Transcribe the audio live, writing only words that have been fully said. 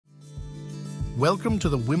Welcome to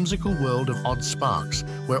the whimsical world of Oddsparks,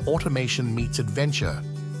 where automation meets adventure.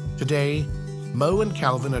 Today, Mo and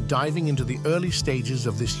Calvin are diving into the early stages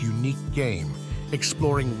of this unique game,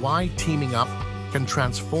 exploring why teaming up can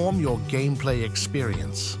transform your gameplay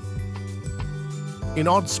experience. In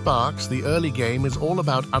Oddsparks, the early game is all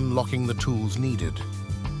about unlocking the tools needed.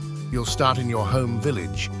 You'll start in your home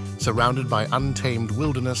village, surrounded by untamed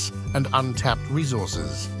wilderness and untapped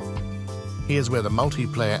resources. Here's where the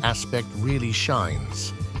multiplayer aspect really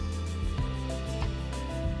shines.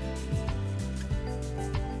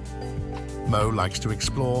 Mo likes to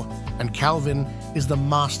explore, and Calvin is the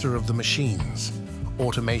master of the machines.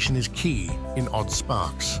 Automation is key in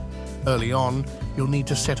Oddsparks. Early on, you'll need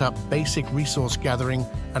to set up basic resource gathering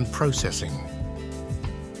and processing.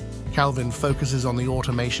 Calvin focuses on the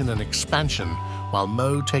automation and expansion, while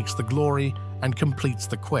Mo takes the glory and completes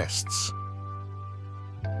the quests.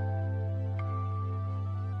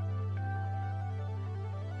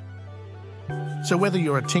 So whether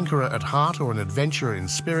you're a tinkerer at heart or an adventurer in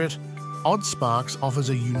spirit, Oddsparks offers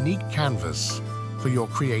a unique canvas for your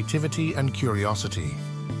creativity and curiosity.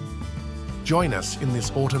 Join us in this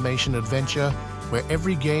automation adventure where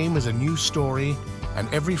every game is a new story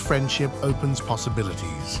and every friendship opens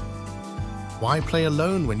possibilities. Why play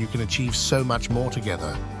alone when you can achieve so much more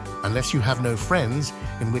together? Unless you have no friends,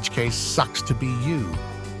 in which case sucks to be you.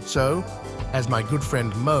 So, as my good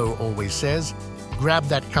friend Mo always says, grab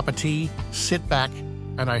that cup of tea, sit back,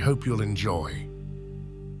 and I hope you'll enjoy.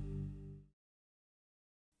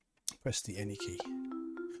 Press the any key.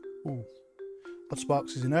 Ooh.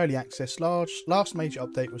 Oddsparks is in early access. Last major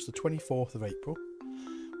update was the 24th of April.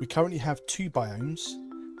 We currently have 2 biomes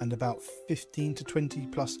and about 15 to 20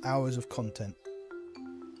 plus hours of content.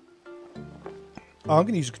 Oh, I'm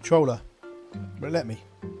going to use a controller, but let me.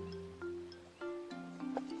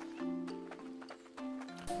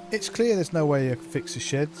 It's clear there's no way you can fix the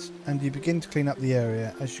sheds, and you begin to clean up the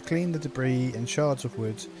area. As you clean the debris and shards of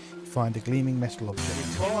wood, you find a gleaming metal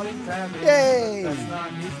object. Yay! That's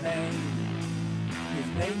not his name. His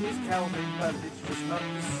name is Calvin, but it's just not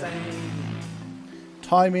the same.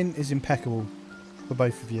 Timing is impeccable for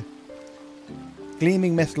both of you.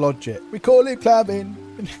 Gleaming metal object. We call it Calvin.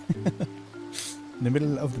 In the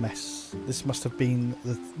middle of the mess. This must have been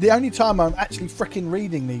the only time I'm actually fricking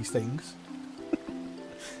reading these things.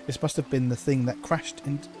 This must have been the thing that crashed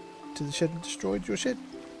into the shed and destroyed your shed.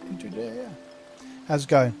 How's it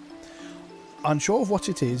going? Unsure of what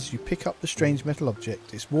it is, you pick up the strange metal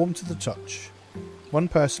object. It's warm to the touch. One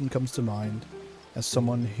person comes to mind as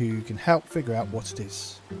someone who can help figure out what it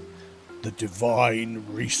is. The Divine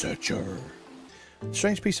Researcher. The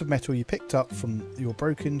strange piece of metal you picked up from your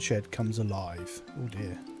broken shed comes alive. Oh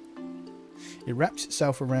dear. It wraps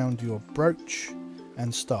itself around your brooch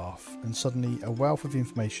and staff, and suddenly a wealth of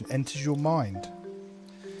information enters your mind.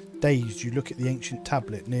 Dazed, you look at the ancient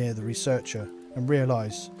tablet near the researcher and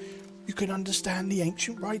realise you can understand the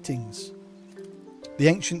ancient writings. The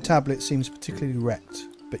ancient tablet seems particularly wrecked,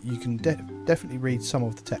 but you can definitely read some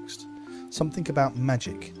of the text. Something about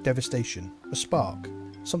magic, devastation, a spark,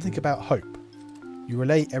 something about hope. You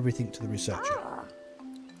relay everything to the researcher.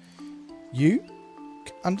 You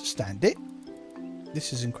can understand it?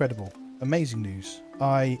 This is incredible. Amazing news.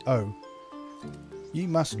 You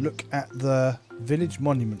must look at the village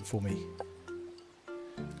monument for me.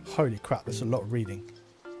 Holy crap, that's a lot of reading.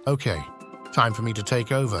 Okay, time for me to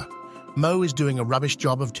take over. Mo is doing a rubbish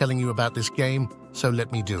job of telling you about this game, so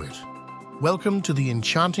let me do it. Welcome to the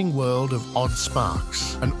enchanting world of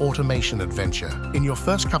Oddsparks, an automation adventure. In your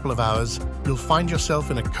first couple of hours, you'll find yourself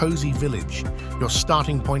in a cozy village, your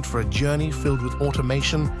starting point for a journey filled with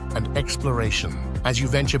automation and exploration. As you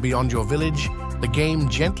venture beyond your village, the game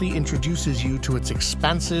gently introduces you to its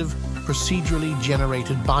expansive, procedurally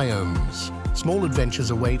generated biomes. Small adventures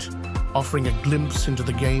await, offering a glimpse into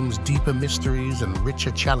the game's deeper mysteries and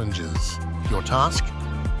richer challenges. Your task?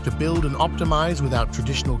 To build and optimize without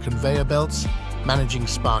traditional conveyor belts, managing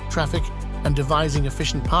spark traffic, and devising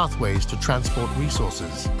efficient pathways to transport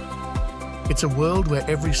resources. It's a world where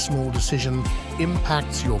every small decision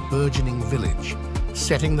impacts your burgeoning village,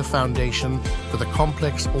 setting the foundation for the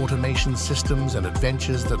complex automation systems and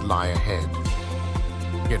adventures that lie ahead.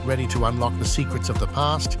 Get ready to unlock the secrets of the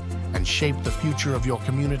past and shape the future of your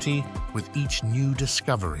community with each new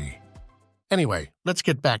discovery. Anyway, let's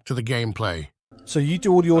get back to the gameplay. So you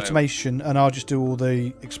do all the automation and I'll just do all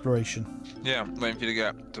the exploration. Yeah, I'm waiting for you to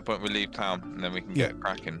get to the point where we leave town and then we can get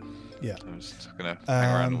cracking. Yeah. I'm just going to hang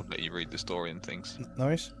around and let you read the story and things. No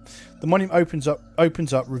worries. The monument opens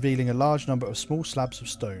up, revealing a large number of small slabs of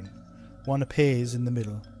stone. One appears in the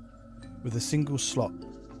middle with a single slot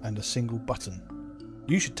and a single button.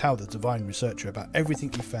 You should tell the divine researcher about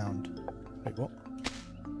everything you found. Wait, what?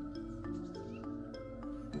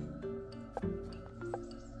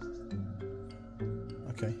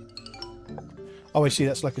 Okay. Oh, I see.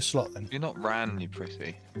 That's like a slot then. You're not randomly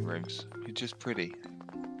pretty, Ribs. You're just pretty.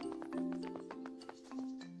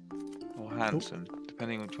 Or handsome,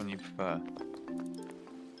 depending on which one you prefer.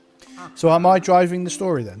 So am I driving the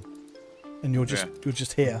story then? And you're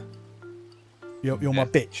just here. You're my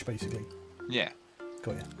bitch, basically. Yeah.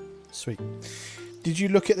 Got you. Sweet. Did you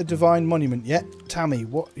look at the divine monument yet? Tell me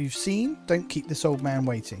what you've seen. Don't keep this old man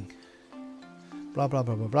waiting. Blah blah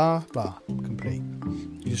blah blah blah blah. Complete.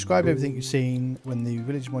 You describe everything you've seen when the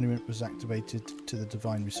village monument was activated to the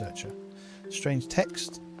divine researcher. Strange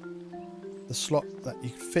text, the slot that you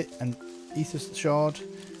could fit an ether shard,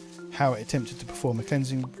 how it attempted to perform a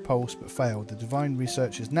cleansing pulse but failed. The divine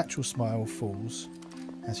researcher's natural smile falls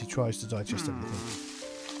as he tries to digest everything.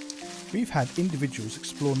 We've had individuals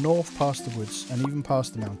explore north past the woods and even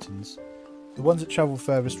past the mountains. The ones that travelled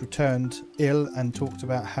furthest returned ill and talked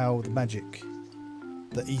about how the magic,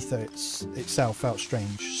 the ether itself felt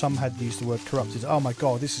strange. Some had used the word corrupted. Oh my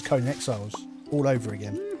god, this is Conan Exiles all over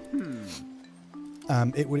again.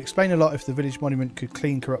 It would explain a lot if the village monument could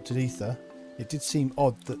clean corrupted ether. It did seem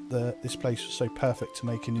odd that this place was so perfect to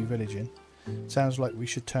make a new village in. Sounds like we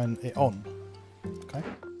should turn it on. Okay.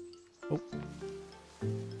 Oh.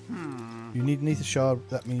 You need an ether shard.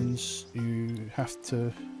 That means you have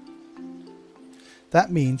to...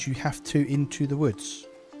 into the woods.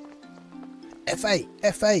 F8,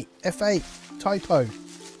 F8, F8, typo.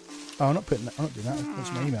 Oh, I'm not doing that.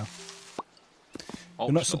 That's my email. Optional.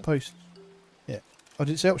 You're not supposed... Yeah. Oh,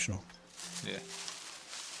 did it say optional? Yeah.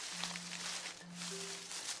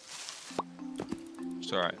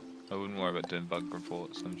 It's alright. I wouldn't worry about doing bug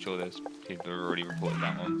reports. I'm sure there's people who have already reported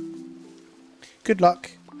that one. Good luck.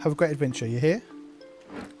 Have a great adventure. You here?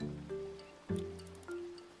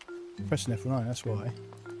 Pressing F9, that's why.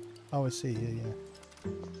 Oh, I see. Yeah. Oh,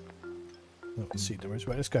 let's see. Right,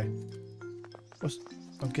 let's go.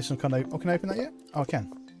 I'm guessing can I open that yet? Oh, I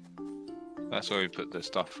can. That's where we put the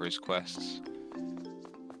stuff for his quests.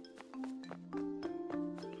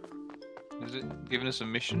 Is it giving us a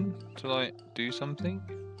mission to like do something?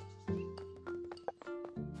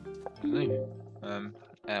 I don't know.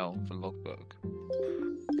 L for logbook.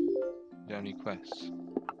 The only quests.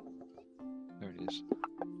 There it is.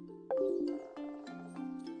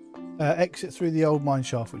 Exit through the old mine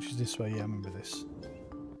shaft, which is this way. Yeah, I remember this.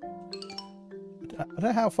 I don't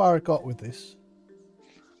know how far I got with this.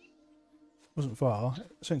 Wasn't far.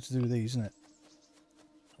 It's something to do with these, isn't it?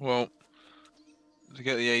 Well, to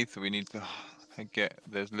get the aether, we need to get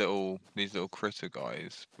these little critter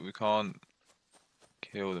guys, but we can't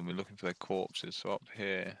kill them. We're looking for their corpses. So up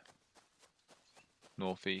here,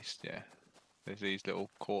 northeast, yeah, there's these little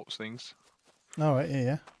corpse things. All right,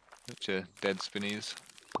 yeah. Which are dead spinnies,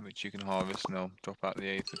 which you can harvest, and they'll drop out the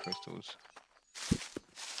aether crystals.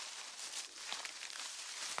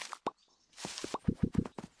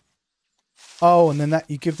 Oh, and then that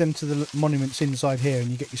you give them to the monuments inside here, and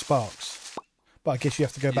you get your sparks. But I guess you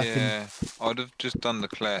have to go back. Yeah, I'd have just done the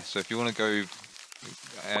clef. So if you want to go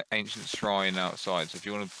ancient shrine outside, so if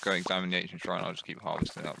you want to go examine the ancient shrine, I'll just keep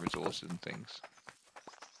harvesting up resources and things.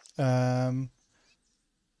 Oh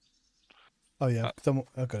yeah,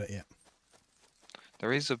 I got it. Yeah.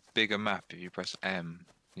 There is a bigger map if you press M.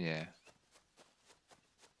 Yeah.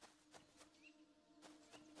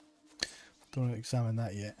 Don't want to examine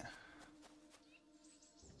that yet.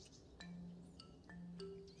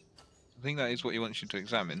 I think that is what he wants you to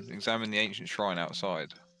examine. Examine the ancient shrine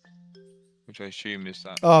outside. Which I assume is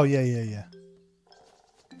that. Oh, yeah.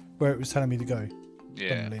 Where it was telling me to go.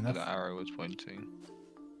 Yeah, where the arrow was pointing.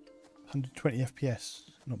 120 FPS.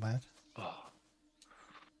 Not bad. Oh.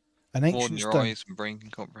 An More than ancient your stone. eyes and brain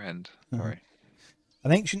can comprehend. Sorry.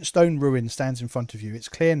 An ancient stone ruin stands in front of you. It's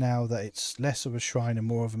clear now that it's less of a shrine and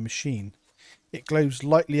more of a machine. It glows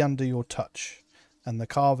lightly under your touch, and the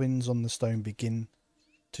carvings on the stone begin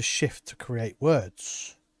to shift to create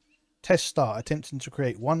words. Test start. Attempting to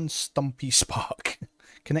create one stumpy spark.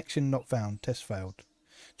 Connection not found. Test failed.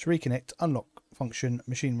 To reconnect, unlock function,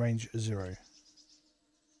 machine range 0.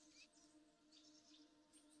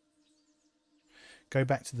 Go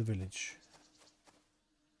back to the village.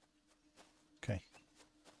 Okay.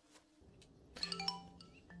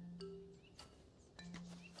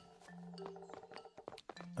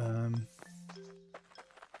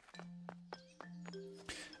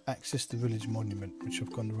 Access the village monument, which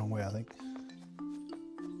I've gone the wrong way, I think.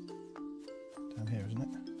 Down here, isn't it?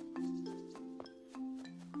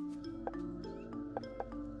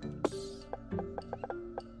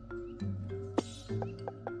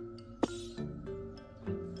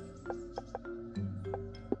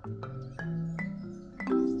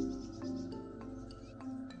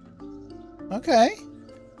 Okay.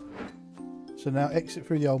 So now exit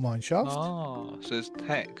through the old mine shaft. Ah, so there's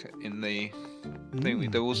tech in the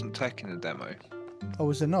thing. There wasn't tech in the demo. Oh,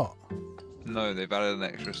 is there not? No, they've added an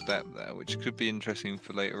extra step there, which could be interesting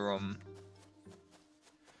for later on.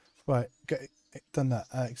 Right, done that.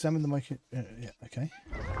 Examine the mic. Yeah, okay.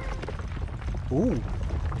 Ooh.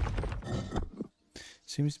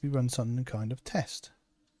 Seems to be run some kind of test.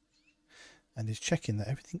 And is checking that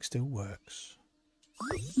everything still works.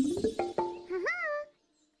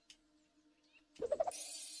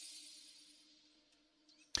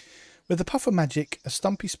 With the puff of magic, a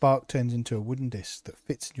stumpy spark turns into a wooden disc that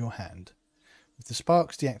fits in your hand. With the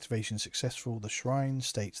spark's deactivation successful, the shrine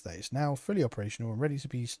states that it's now fully operational and ready to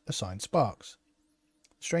be assigned sparks.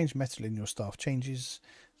 Strange metal in your staff changes,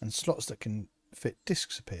 and slots that can fit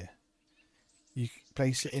discs appear. You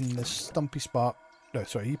place it in the stumpy spark. No,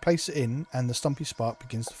 sorry, you place it in, and the stumpy spark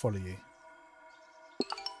begins to follow you.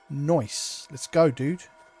 Nice. Let's go, dude.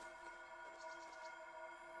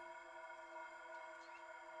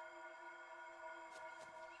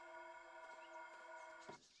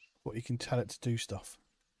 What you can tell it to do stuff.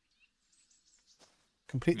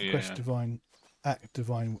 Complete the quest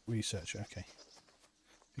divine researcher. Okay.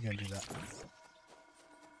 We're going to do that.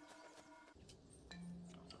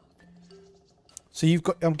 So you've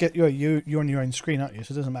got you're on your own screen, aren't you?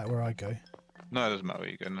 So it doesn't matter where I go. No, it doesn't matter where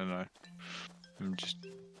you go. No. I'm just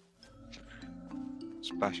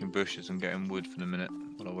smashing bushes and getting wood for the minute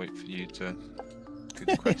while I wait for you to do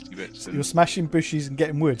the questy bits. You're smashing bushes and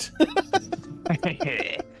getting wood.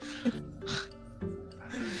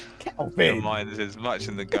 Never mind, there's as much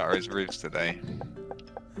in the gutter as roofs today.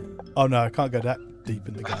 Oh no, I can't go that deep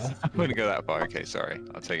in the gutter. I'm going to go that far. Okay, sorry.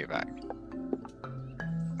 I'll take it back.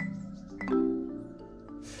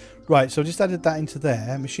 Right, so I just added that into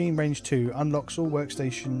there. Machine range 2 unlocks all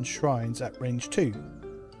workstation shrines at range 2.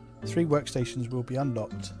 3 workstations will be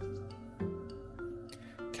unlocked.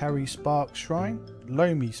 Carry Spark Shrine,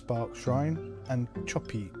 Lomi Spark Shrine, and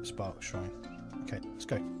Choppy Spark Shrine. Okay, let's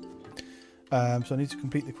go. So I need to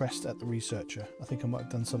complete the quest at the researcher. I think I might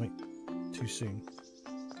have done something too soon.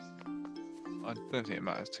 I don't think it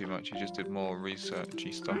matters too much. You just did more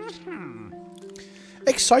researchy stuff.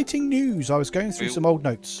 Exciting news! I was going through some old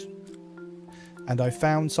notes, and I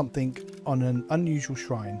found something on an unusual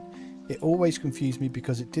shrine. It always confused me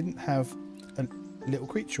because it didn't have a little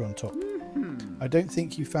creature on top. I don't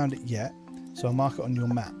think you found it yet, so I'll mark it on your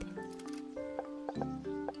map.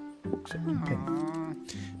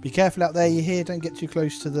 Be careful out there, you hear? Don't get too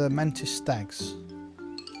close to the mantis stags.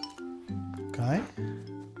 Okay.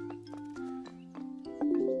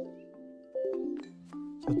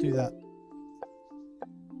 So I'll do that.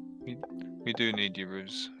 We do need your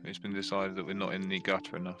roofs. It's been decided that we're not in the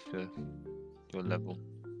gutter enough to do a level.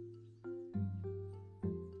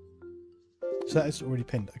 So that is already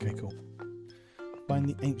pinned. Okay, cool. Find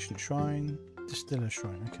the ancient shrine. Distiller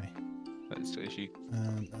shrine. Okay. That's you.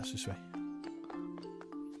 That's this way.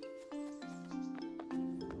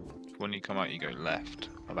 When you come out, you go left.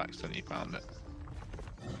 I've accidentally found it.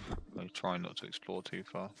 I try not to explore too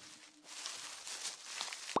far.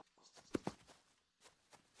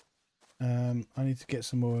 I need to get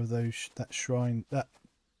some more of those. That shrine. That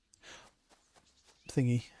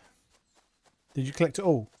thingy. Did you collect it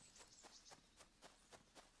all?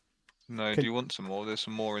 No. Do you want some more? There's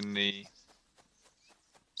some more in the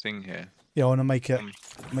thing here. Yeah, I want to make a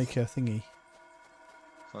thingy.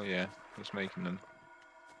 Oh yeah, just making them.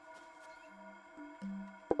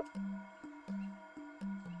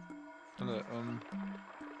 Look,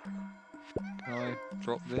 can I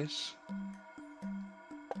drop this?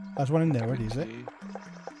 There's one in there already, is it?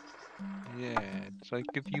 Yeah. Did I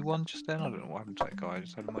give you one just then? I don't know what happened to that guy. I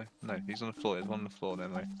just had my... No, he's on the floor. There's one on the floor there,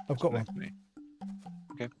 mate. I've got one.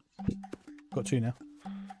 Okay. Got 2 now.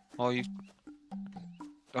 Oh, you...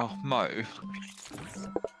 Oh, Mo.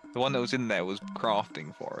 The one that was in there was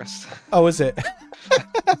crafting for us. Oh, is it? It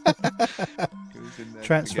was in there.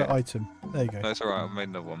 Transfer item. There you go. No, it's alright. I made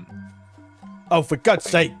another one. Oh, for God's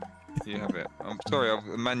sake! You have it. I'm sorry, I've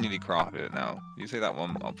manually crafted it now. You say that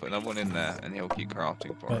one, I'll put another one in there and he'll keep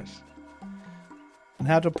crafting for us. And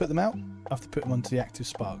how do I put them out? I have to put them onto the active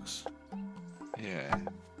sparks. Yeah.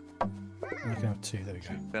 I can have 2, there we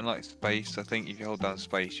go. Then like space, I think if you hold down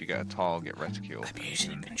space you get a target reticule. I'm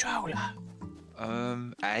using a controller.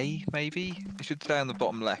 A maybe? It should stay on the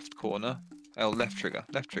bottom left corner. Oh, left trigger.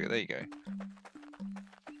 Left trigger, there you go.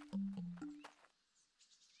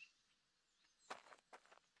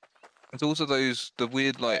 There's also the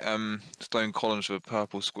weird like stone columns with a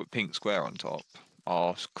purple pink square on top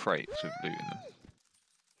are crates with loot in them.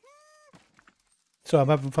 So I'm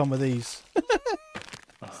having fun with these.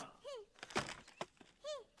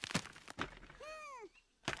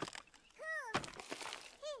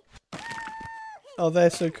 Oh,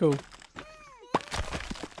 they're so cool.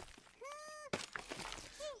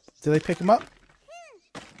 Do they pick them up?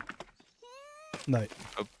 No.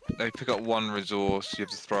 They pick up one resource, you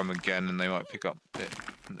have to throw them again, and they might pick up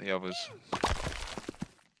the others.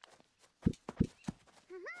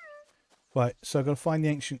 Right, so I've got to find the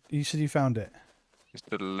ancient... You said you found it? It's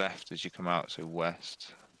to the left as you come out, so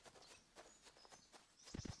west.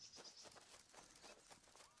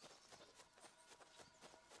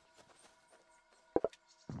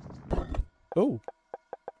 Oh.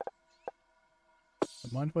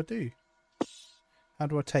 Don't mind if I do. How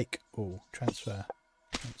do I take? Oh, transfer.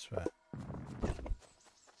 Transfer.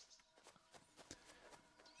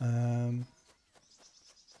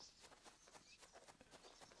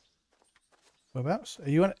 Whereabouts? Are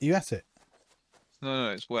you at it? No,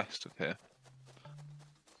 it's west of here.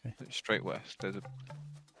 Okay. It's straight west. There's a.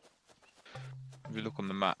 If you look on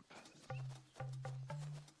the map,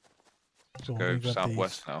 Go on, go we grab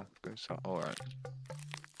southwest these. now. Go south. All right.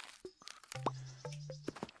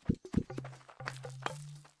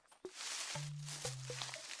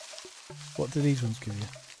 What do these ones give you?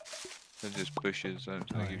 They're just bushes. They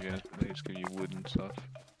don't give you anything. They just give you wood and stuff.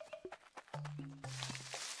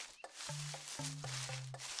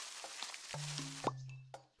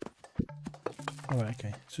 Alright,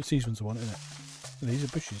 okay. So it's these ones I want, isn't it? Oh, these are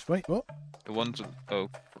bushes. Wait, what? The ones are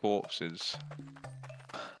corpses.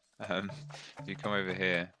 You come over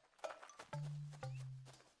here.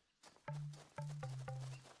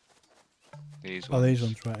 These ones. Oh, these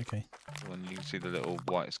ones, right, okay. When you can see the little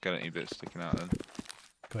white skeleton bits sticking out then.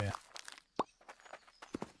 Got ya.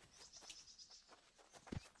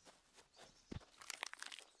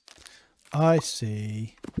 I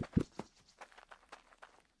see.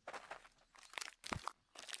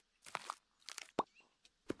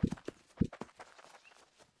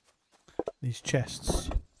 These chests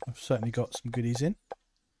have certainly got some goodies in.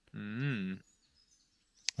 Mm.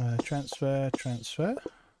 Transfer, transfer.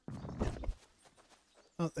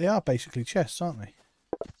 Oh, they are basically chests, aren't they?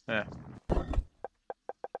 Yeah.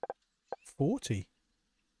 40.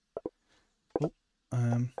 Oh,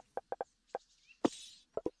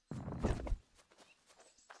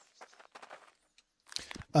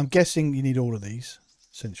 I'm guessing you need all of these,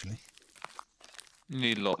 essentially. You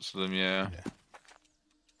need lots of them, yeah.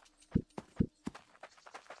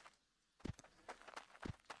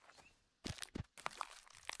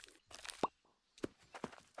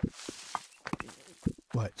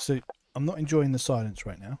 Right, so I'm not enjoying the silence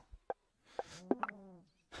right now.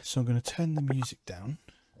 So I'm going to turn the music down,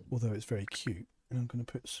 although it's very cute. And I'm going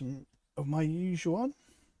to put some of my usual on.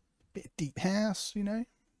 Bit of deep house, you know.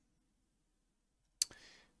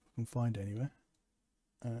 If I can find it anywhere.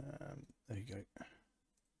 There you go.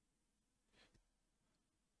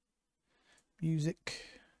 Music.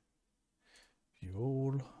 View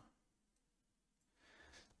all.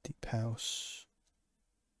 Deep house.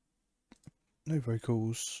 No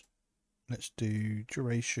vocals. Let's do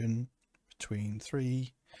duration between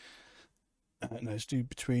 3. Let's do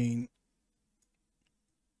between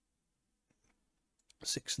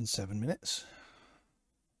 6 and 7 minutes.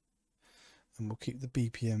 And we'll keep the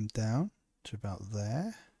BPM down to about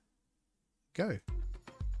there. Go.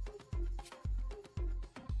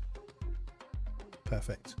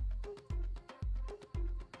 Perfect.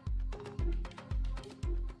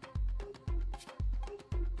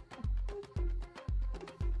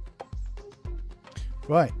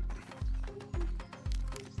 Right.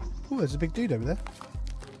 Oh, there's a big dude over there.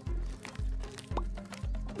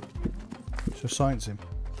 So science him.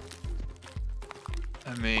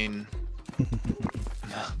 I mean,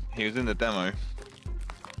 he was in the demo.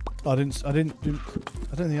 I don't think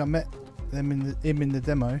I met him in the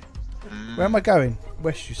demo. Where am I going?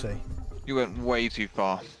 West, you say? You went way too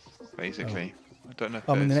far, basically. Oh. I don't know if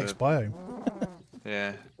I'm in the there's next biome.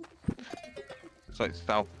 Yeah. It's like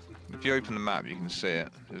south. If you open the map, you can see it.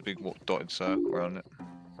 There's a big dotted circle around it.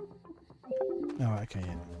 Oh, right, okay,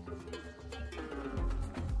 yeah.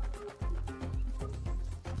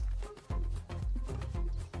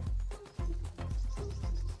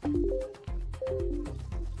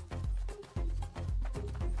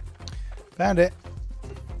 Found it.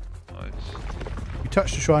 Nice. We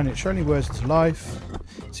touched the shrine, it's showing words into life.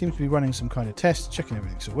 It seems to be running some kind of test, checking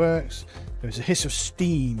everything so it works. There's a hiss of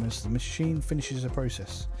steam as the machine finishes a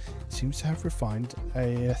process. It seems to have refined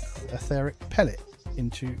a etheric pellet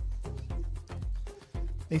into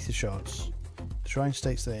ether shards. The shrine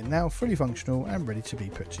states they are now fully functional and ready to be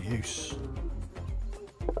put to use.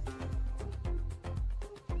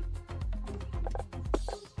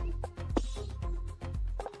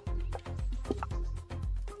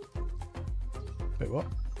 Wait, what?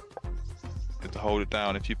 is to hold it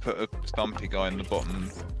down. If you put a stumpy guy in the bottom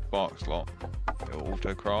spark slot, it'll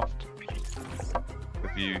auto craft.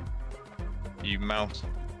 If you mouse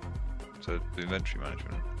to the inventory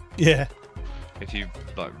management. Yeah. If you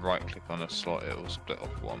like right click on a slot, it'll split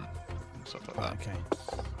off one and stuff like that. Okay.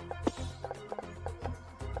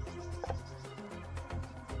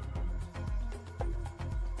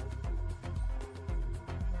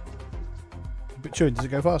 But chewing, does it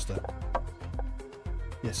go faster?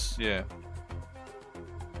 Yes. Yeah.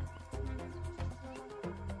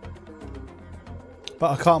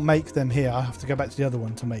 But I can't make them here. I have to go back to the other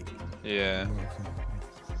one to make. Yeah. Okay.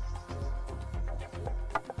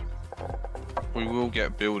 We will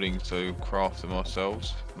get buildings to craft them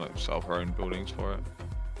ourselves, like set up our own buildings for it.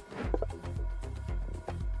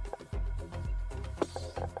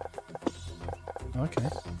 Okay.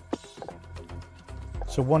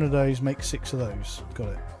 So one of those makes 6 of those. Got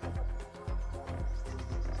it.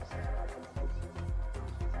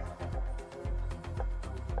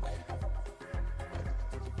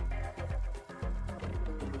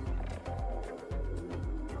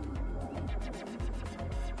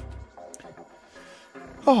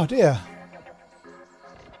 Oh dear.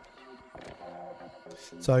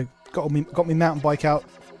 So got me mountain bike out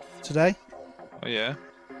today. Oh yeah.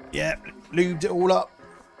 Yeah, lubed it all up.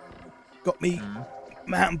 Got me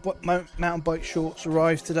mountain bike shorts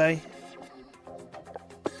arrived today.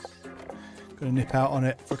 Gonna nip out on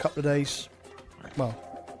it for a couple of days. Well,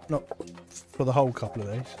 not for the whole couple of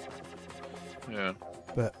days. Yeah.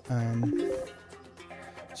 But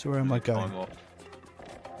so where am I going? Time off.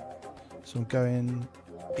 So I'm going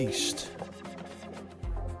east.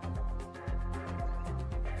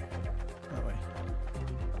 That way.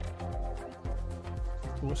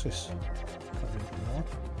 Oh, what's this? Can't do anything with that one.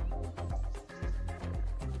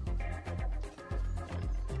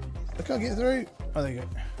 I can't get through. Oh, there you go.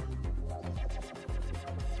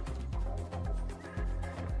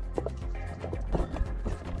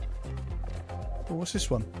 Oh, what's this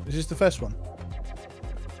one? Is this the first one?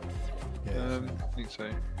 Yeah. I think so.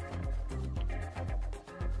 You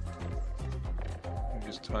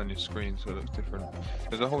just turn your screen so it looks different.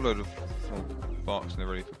 There's a whole load of sparks and they're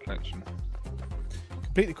ready for collection.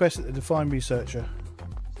 Complete the quest at the Define Researcher.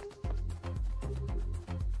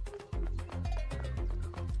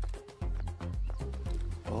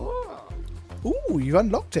 Ooh, you've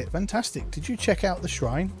unlocked it. Fantastic. Did you check out the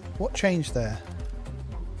shrine? What changed there?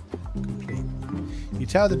 Complete. You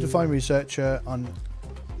tell the Define Researcher on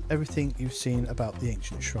everything you've seen about the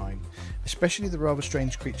ancient shrine, especially the rather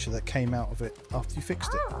strange creature that came out of it after you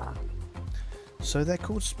fixed it. So they're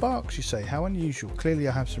called sparks, you say? How unusual. Clearly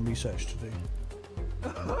I have some research to do.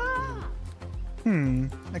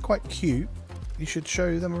 They're quite cute. You should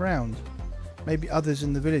show them around. Maybe others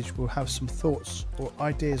in the village will have some thoughts or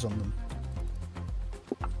ideas on them.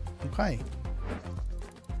 Okay.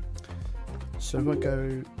 So if I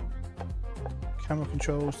go camera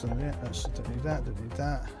controls, done it, don't do that, don't do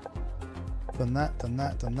that. Done that, done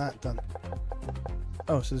that, done that, done.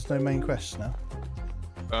 Oh, so there's no main quests now.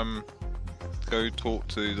 Go talk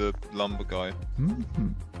to the lumber guy.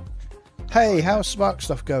 Hey, how's Spark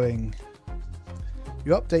stuff going?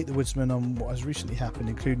 You update the woodsman on what has recently happened,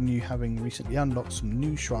 including you having recently unlocked some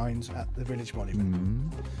new shrines at the village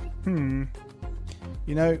monument.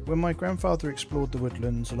 You know, when my grandfather explored the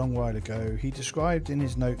woodlands a long while ago, he described in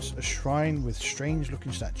his notes a shrine with strange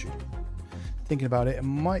looking statue. Thinking about it, it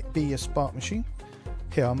might be a spark machine.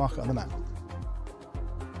 Here, I'll mark it on the map.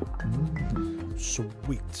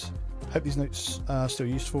 Sweet. Hope these notes are still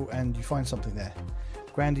useful and you find something there.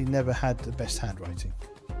 Grandy never had the best handwriting.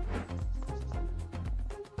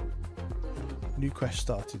 New quest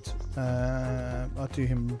started. I'll do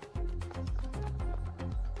him.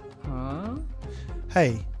 Huh?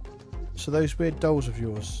 Hey, so those weird dolls of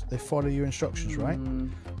yours, they follow your instructions, right? You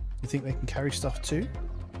think they can carry stuff too?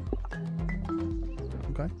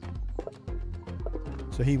 Okay.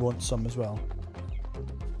 So he wants some as well.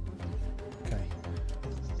 Okay.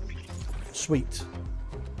 Sweet.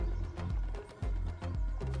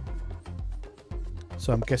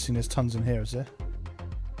 So I'm guessing there's tons in here, is there?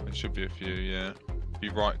 There should be a few, yeah. If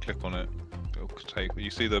you right click on it, it'll take. You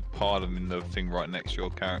see the pile in the thing right next to your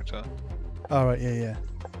character. All right, yeah.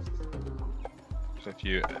 So if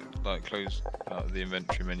you like close the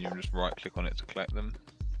inventory menu and just right click on it to collect them,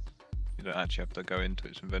 you don't actually have to go into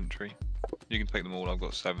its inventory. You can take them all. I've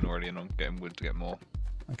got 7 already, and I'm getting wood to get more.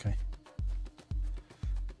 Okay.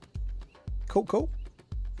 Cool.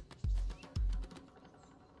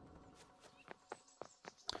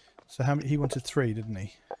 So how many? He wanted 3, didn't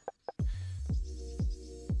he?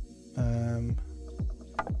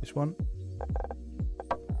 This one.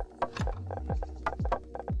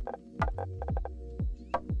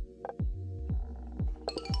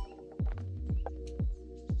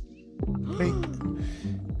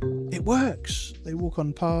 works! They walk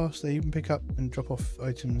on paths, they even pick up and drop off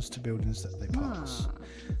items to buildings that they pass.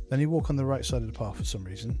 Then you walk on the right side of the path for some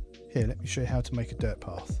reason. Here, let me show you how to make a dirt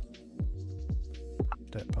path.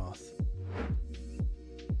 Dirt path.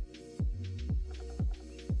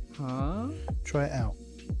 Huh? Try it out.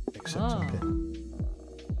 Except up here.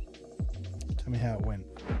 Tell me how it went.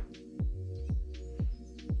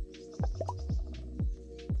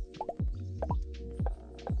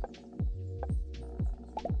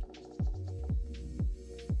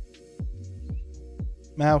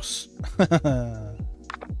 Mouse. We have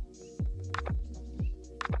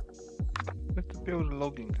to build a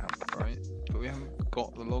logging camp, right? But we haven't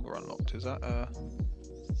got the logger unlocked. Is that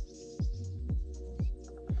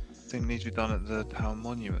thing needs to be done at the town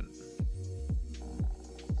monument?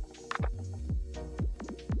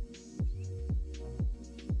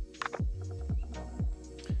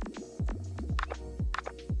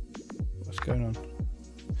 What's going on?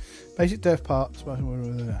 Basic dev parts.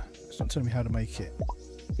 It's not telling me how to make it.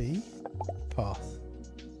 B path.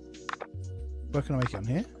 Where can I make it? On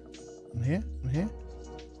here? On here? On here?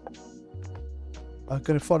 I'm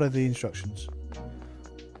going to follow the instructions.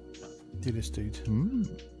 Do this, dude.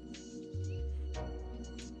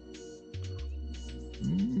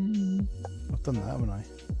 I've done that, haven't I?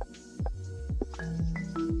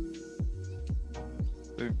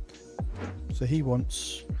 So he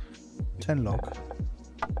wants 10 log.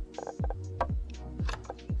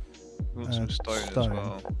 We want some stone as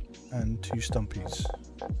well. And 2 stumpies.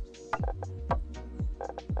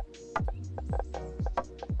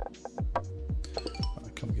 I'll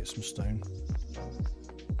come get some stone.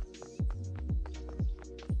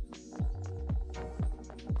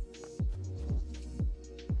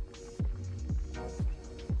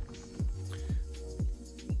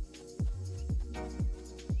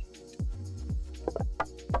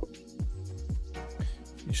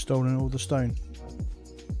 You've stolen all the stone.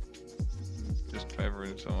 Just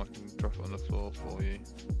covering so I can drop it on the floor for you.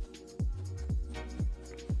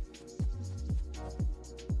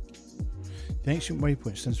 The ancient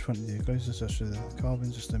waypoint stands in front of you. Close the search the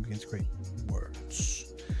carvings of stone begin to create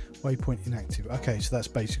words. Waypoint inactive. Okay, so that's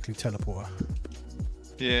basically teleporter.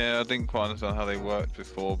 Yeah, I didn't quite understand how they worked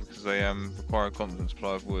before because they require a constant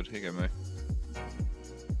supply of wood. Here you go, mate.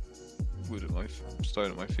 Wood at my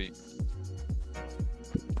stone at my feet.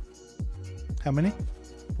 How many?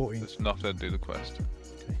 14. That's enough to do the quest.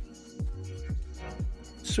 Okay.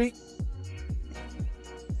 Sweet.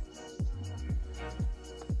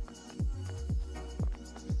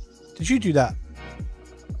 Did you do that?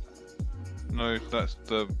 No, that's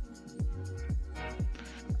the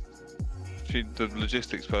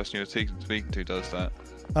logistics person you're speaking to does that.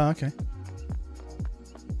 Oh, okay.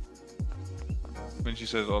 When she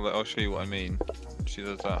says, I'll show you what I mean, she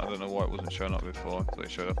does that. I don't know why it wasn't showing up before, so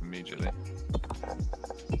it showed up immediately.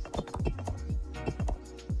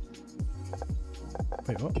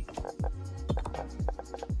 Wait, what?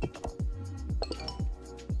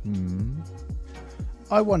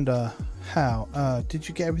 I wonder how. Did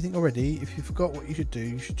you get everything already? If you forgot what you should do,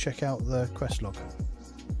 you should check out the quest log.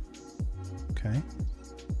 Okay.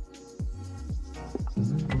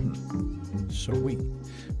 Sweet.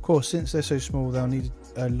 Of course, since they're so small, they'll need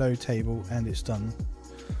a low table, and it's done.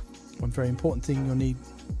 One very important thing you'll need: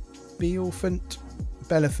 elephant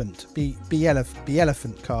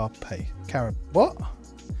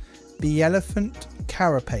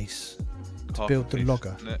carapace to build the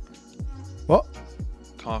logger. What?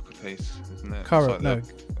 Carcapace, isn't it? No.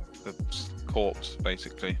 The corpse,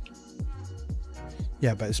 basically.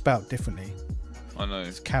 Yeah, but it's spelled differently. I know.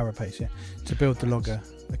 It's carapace, yeah. To build the logger.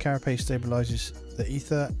 The carapace stabilizes the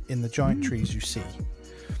ether in the giant trees you see.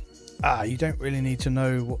 You don't really need to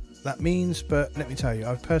know what that means, but let me tell you,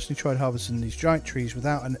 I've personally tried harvesting these giant trees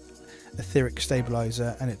without an etheric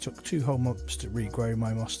stabilizer, and it took 2 whole months to regrow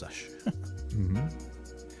my mustache.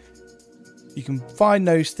 You can find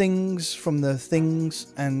those things from the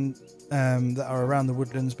things and that are around the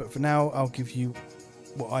woodlands, but for now I'll give you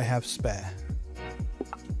what I have spare.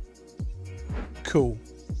 Cool.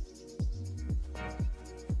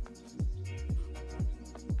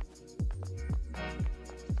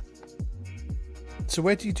 So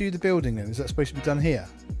where do you do the building then? Is that supposed to be done here?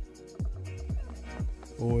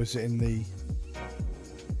 Or is it in the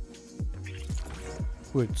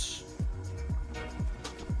woods?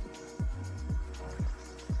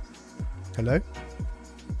 Hello?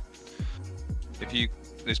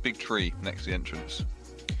 This big tree next to the entrance.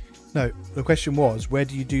 No, the question was, where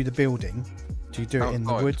do you do the building? Do you do it in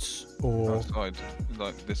the Outside. woods or Outside,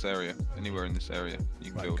 like this area, anywhere in this area,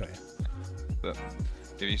 you can build. got you. But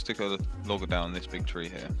if you stick a logger down this big tree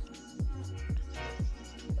here,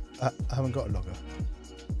 I haven't got a logger.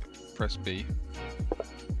 Press B.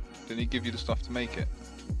 Didn't he give you the stuff to make it?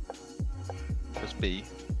 Press B.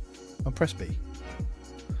 Oh, press B.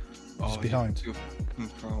 It's behind. Your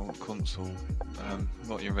control console.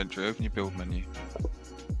 Not your inventory. Open your build menu.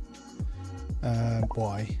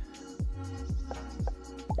 Y.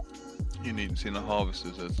 You need to see in the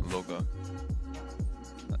harvesters as the logger.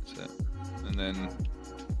 That's it. And then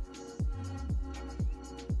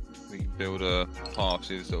we can build a path.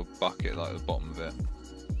 See this little bucket like at the bottom of it.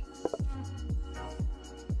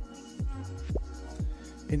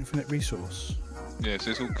 Infinite resource. Yeah,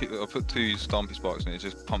 so it's all. I'll put 2 Stampy Sparks in it. It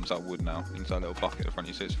just pumps out wood now into that little bucket in front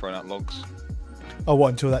of you. So it's throwing out logs. Oh, what?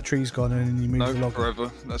 Until that tree's gone and then you move No, the logger?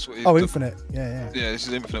 forever. That's what. Oh, infinite. Yeah. Yeah, this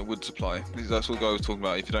is infinite wood supply. That's what the guy was talking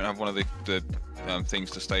about. If you don't have one of the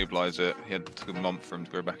things to stabilise it, he had took a month for him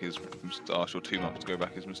to grow back his moustache, or 2 months to grow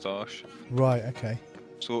back his moustache. Right. Okay.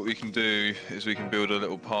 So what we can do is we can build a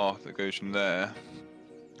little path that goes from there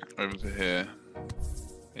over to here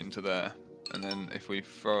into there, and then if we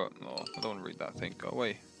throw, oh, I don't want to read that thing. Go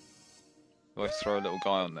away. If I throw a little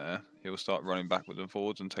guy on there, he'll start running backwards and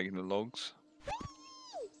forwards and taking the logs.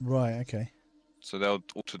 Right. Okay. So they'll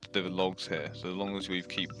auto deliver logs here. So as long as we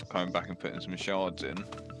keep coming back and putting some shards in,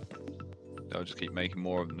 they'll just keep making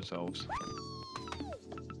more of themselves.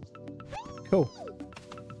 Cool.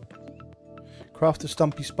 Craft a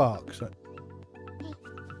Stumpy Spark. So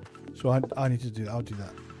I need to do that. I'll do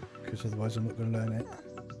that because otherwise I'm not going to learn it.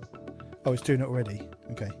 Oh, it's doing it already.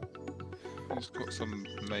 Okay. It's got some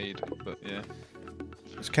made, but yeah.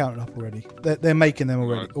 It's counting up already. They're making them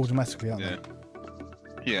already Right. automatically, aren't Yeah. they?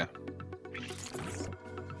 Yeah.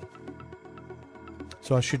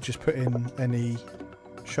 So I should just put in any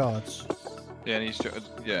shards. Yeah, and he's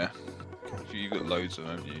yeah. Okay. You've got loads of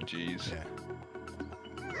them, haven't you? Jeez. Yeah.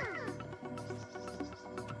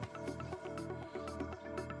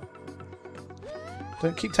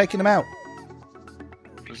 Don't keep taking them out.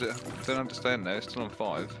 Was it? I don't understand now. It's still on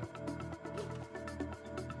 5.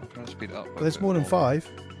 I'm trying to speed it up. Well, there's more than 5.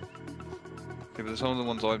 Yeah, but some of the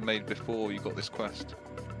ones I've made before you got this quest.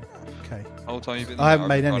 Okay. The whole time you've been. I haven't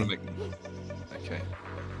there, made I've any. been trying to make them. Okay.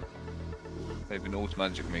 They've been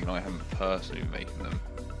automatically making. I haven't personally been making them.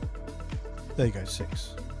 There you go,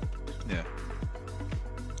 6. Yeah.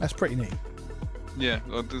 That's pretty neat. Yeah,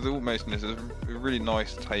 the automation is a really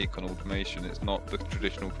nice take on automation. It's not the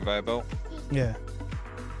traditional conveyor belt. Yeah.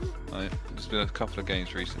 Right. There's been a couple of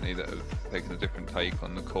games recently that have taken a different take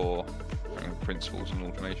on the core principles of an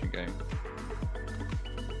automation game.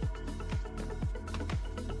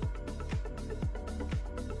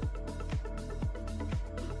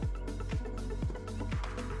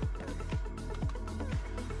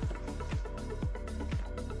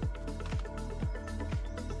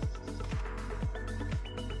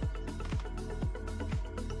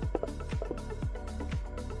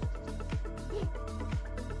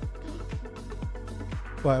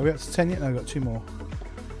 Right, are we up to 10 yet? No, I've got 2 more.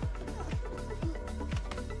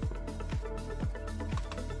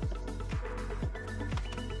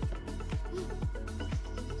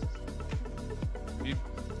 You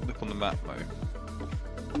look on the map, Mo.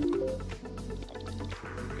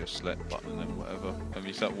 Maybe a select button and then whatever. And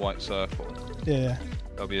you see that white circle. Yeah.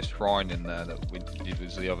 There'll be a shrine in there that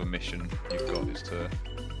is the other mission you've got is to.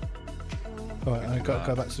 Alright, I've got to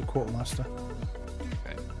go back to the quartermaster.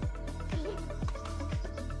 Okay.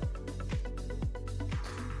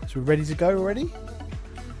 So we're ready to go already?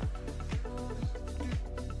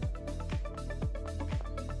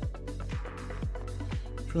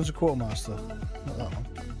 Which one's the quartermaster? Not that one.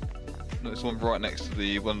 There's one right next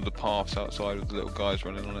to one of the paths outside with the little guys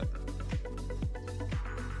running on it.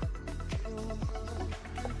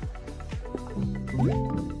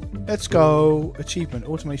 Let's go. Achievement.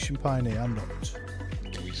 Automation Pioneer unlocked.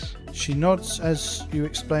 Nice. She nods as you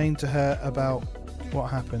explain to her about what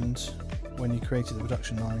happened when you created the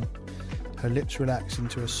production line. Her lips relax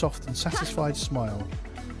into a soft and satisfied smile.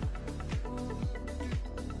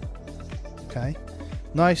 Okay.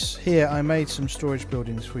 Nice. Here, I made some storage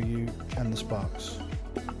buildings for you and the Sparks.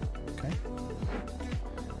 Okay.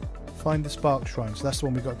 Find the Spark Shrine. So that's the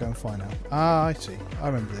one we've got to go and find now. Ah, I see. I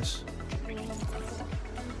remember this.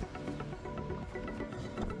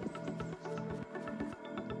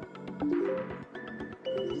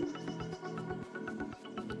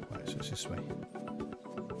 Right, so it's this way.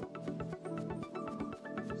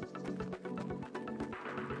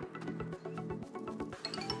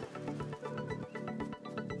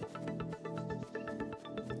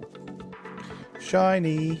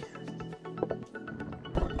 Shiny.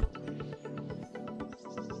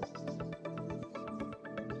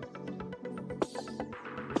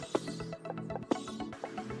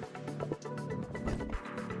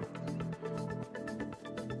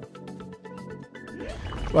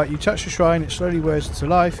 Right, you touch the shrine, it slowly whirs into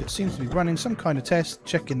life. It seems to be running some kind of test,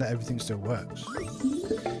 checking that everything still works.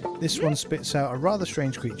 This one spits out a rather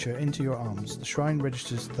strange creature into your arms. The shrine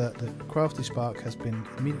registers that the crafty spark has been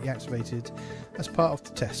immediately activated as part of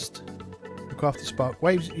the test. The crafty spark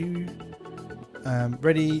waves at you,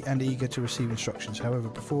 ready and eager to receive instructions. However,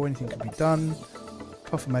 before anything can be done,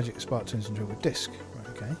 puff of magic spark turns into a wood disc. Right,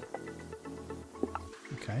 okay.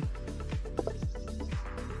 Okay.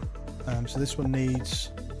 So this one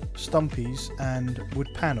needs stumpies and wood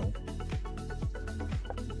panel.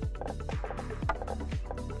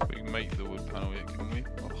 We can make the wood panel yet, can we?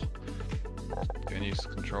 Oh, getting used to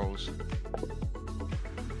the controls.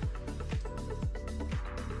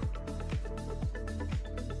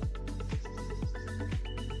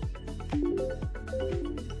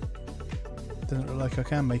 Doesn't look like I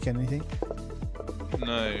can make anything.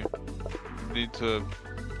 No. We need to,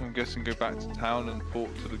 I'm guessing, go back to town and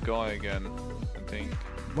talk to the guy again, I think.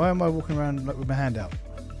 Why am I walking around like with my hand out?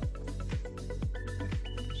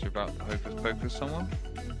 So about to hocus pocus someone?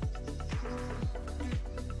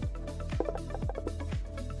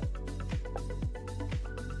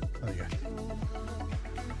 There you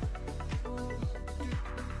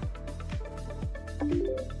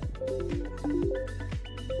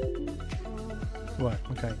go. Right,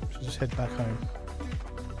 okay, so just head back home.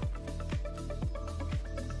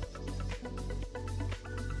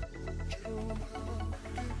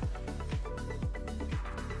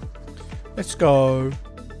 Let's go.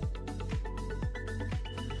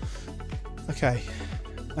 Okay,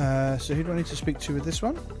 so who do I need to speak to with this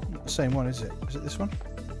one? Not the same one, is it? Is it this one?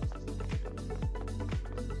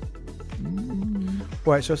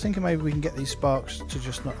 Right, so I was thinking maybe we can get these sparks to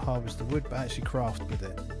just not harvest the wood, but actually craft with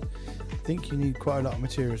it. I think you need quite a lot of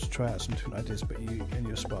materials to try out some different ideas, but you and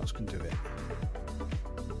your sparks can do it.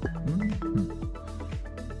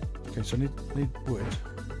 Okay, so I need wood.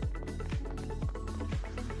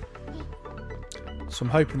 So I'm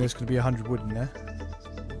hoping there's going to be 100 wood in there.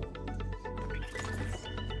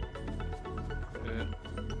 Yeah.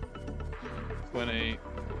 20,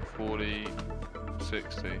 40,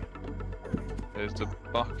 60. There's the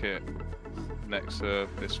bucket next to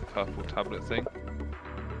this purple tablet thing.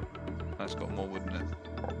 That's got more wood in it.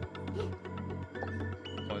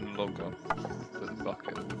 Not in the logger, but the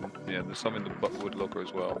bucket. The wooden, yeah, there's some in the wood logger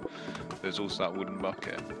as well. There's also that wooden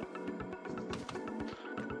bucket.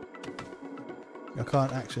 I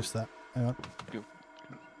can't access that. Hang on. Good.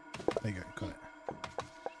 There you go, got it.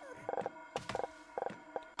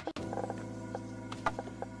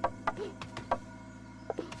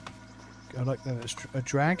 I like that it's a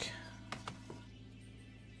drag.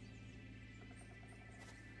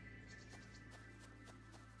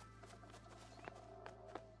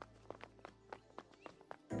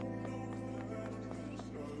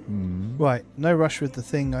 Right, no rush with the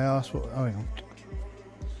thing I asked. What? Oh, hang on.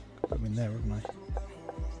 Got them in there, haven't I?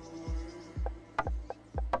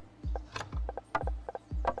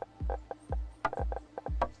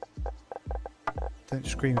 Don't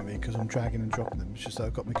scream at me because I'm dragging and dropping them. It's just that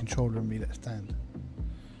I've got my controller and me let stand.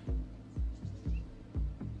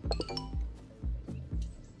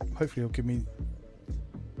 Hopefully it'll give me...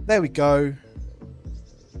 There we go.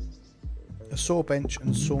 A saw bench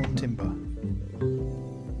and sawn timber.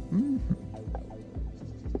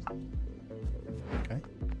 Okay.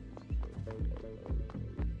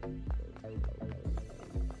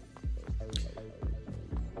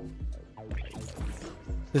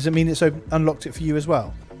 Does it mean it's unlocked it for you as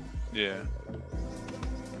well? Yeah.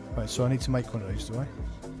 Right, so I need to make one of those, do I?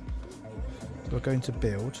 So I'll go into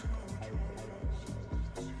build.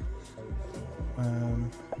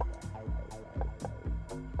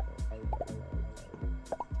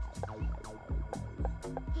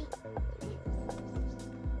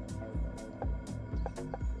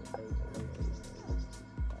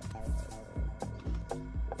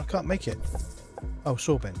 I can't make it. Oh,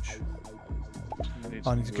 saw bench.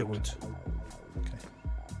 I need to get wood. Okay.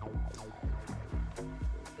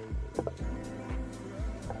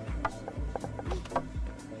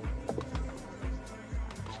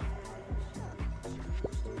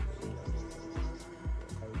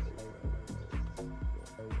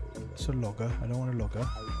 It's a logger. I don't want a logger.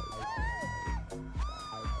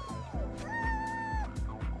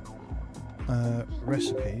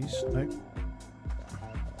 Recipes. Nope.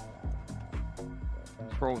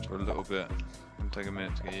 Scroll for a little bit. It'll take a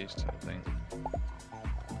minute to get used to it, I think.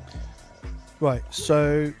 Right,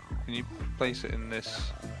 so... Can you place it in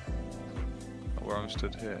this... where I'm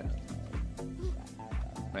stood here?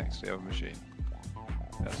 Next to the other machine.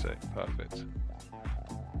 That's it, perfect.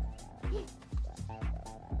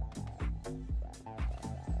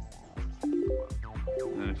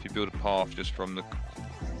 And then if you build a path just from the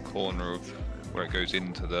corner of where it goes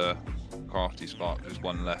into the crafty spark, there's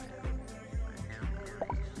one left.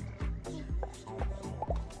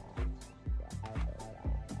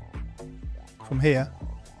 From here?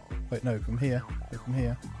 Wait, no, from here. Wait, from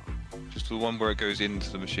here. Just the one where it goes into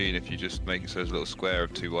the machine, if you just make it so there's a little square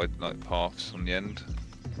of 2 wide like paths on the end.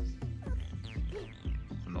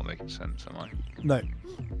 I'm not making sense, am I? No.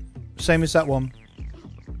 Same as that one.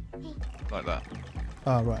 Like that.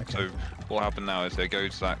 Ah, right, okay. So what happened now is they go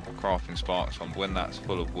to that crafting sparks one. When that's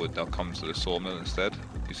full of wood, they'll come to the sawmill instead.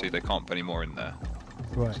 You see, they can't put any more in there.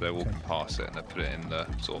 Right. So they're walking past it and they put it in the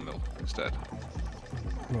sawmill instead.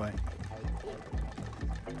 Right.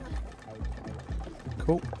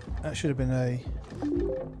 Cool. That should have been a...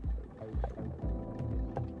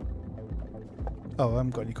 Oh, I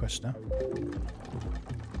haven't got any quests now.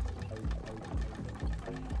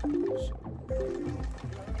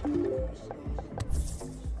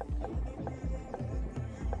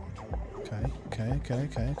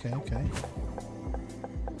 Okay.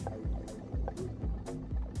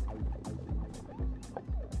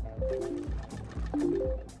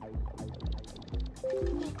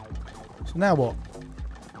 So now what?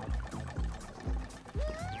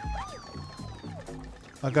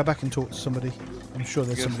 I'll go back and talk to somebody. I'm sure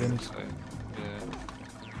there's somebody in it. So, yeah.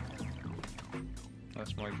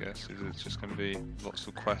 That's my guess, is it's just going to be lots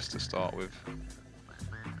of quests to start with.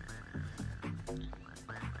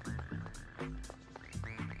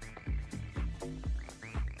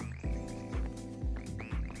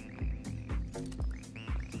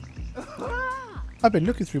 I've been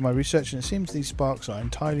looking through my research and it seems these sparks are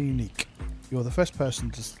entirely unique. You're the first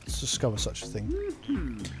person to discover such a thing.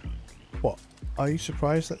 What? Are you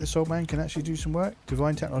surprised that this old man can actually do some work?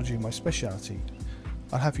 Divine technology, my speciality.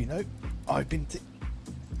 I'll have you know, I've been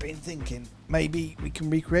thinking maybe we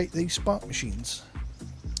can recreate these spark machines.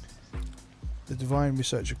 The divine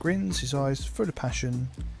researcher grins, his eyes full of passion.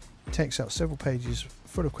 He takes out several pages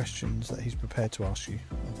full of questions that he's prepared to ask you.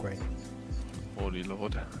 Oh, great. Holy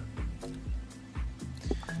Lord.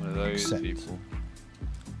 One of those Accept. people.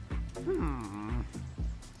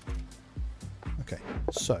 Okay,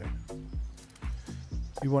 so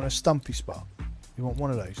you want a stumpy spark? You want one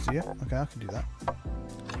of those, do you? Okay, I can do that.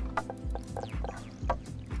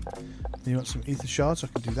 You want some ether shards? I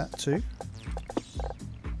can do that too.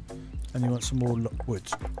 And you want some more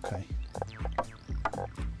wood? Okay.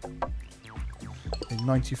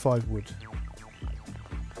 95 wood.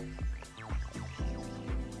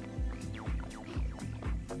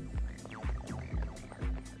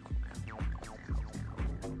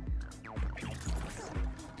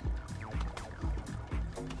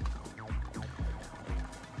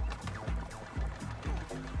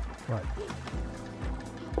 Right.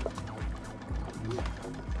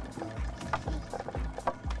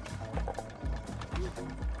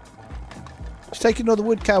 He's taking all the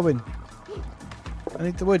wood, Calvin. I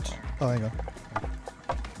need the wood. Oh, hang on.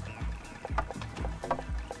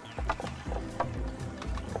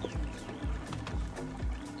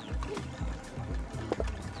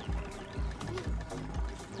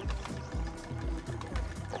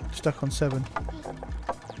 Stuck on 7.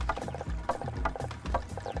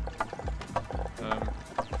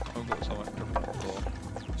 I've got so much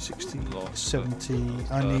for 60, lost, 70.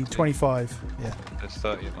 I 30. need 25. Yeah. There's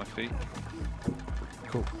 30 at my feet.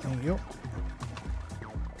 Cool. There you go.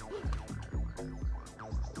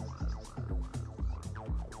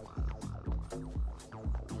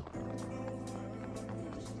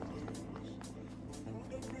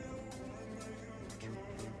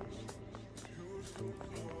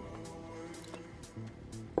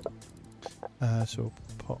 So we'll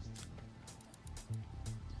pop.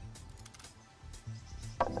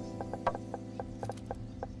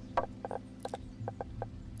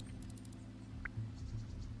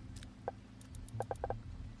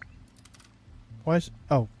 Why is...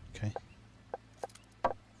 Oh, okay.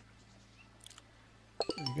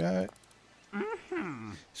 There you go.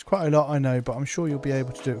 It's quite a lot, I know, but I'm sure you'll be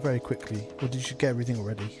able to do it very quickly. Or did you get everything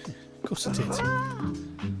already? Of course it is.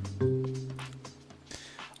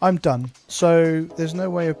 I'm done. So there's no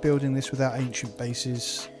way of building this without ancient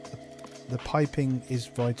bases. The piping is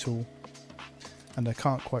vital and I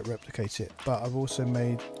can't quite replicate it, but I've also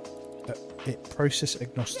made it process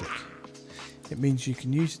agnostic. It means you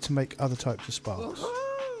can use it to make other types of sparks.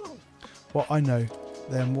 Well, I know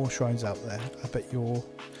there are more shrines out there. I bet your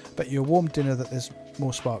warm dinner that there's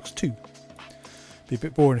more sparks too. Be a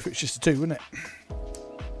bit boring if it's just 2, wouldn't it?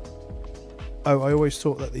 Oh, I always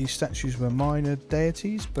thought that these statues were minor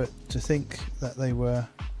deities, but to think that they were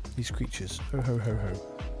these creatures. Ho ho ho ho.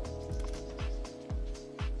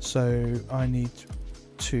 So I need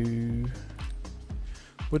to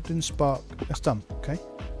woodland spark. That's done. Okay.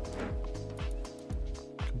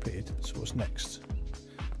 Completed. So what's next?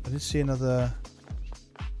 I did see another.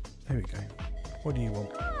 There we go. What do you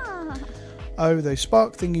want? Oh, those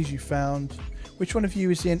spark thingies you found. Which one of you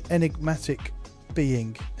is the enigmatic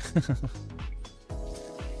being?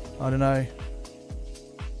 I don't know.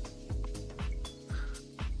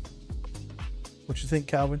 What do you think,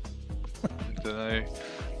 Calvin? I don't know.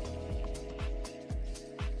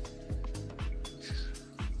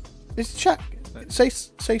 Is the chat?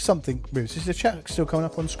 Say something, Bruce. Is the chat still coming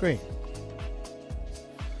up on screen?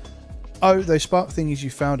 Oh, those spark thingies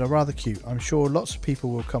you found are rather cute. I'm sure lots of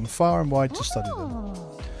people will come far and wide to study them.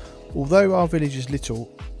 Although our village is a little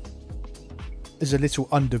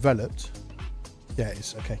undeveloped. Yeah, it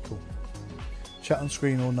is. Okay, cool. Chat on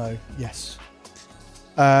screen or no? Yes.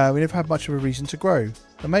 We never had much of a reason to grow.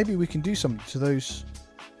 But maybe we can do something to those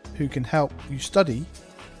who can help you study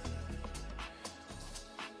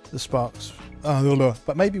the sparks.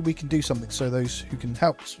 But maybe we can do something so those who can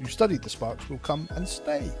help you study the sparks will come and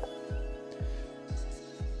stay.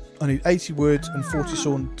 I need 80 wood and 40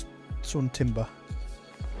 sawn timber.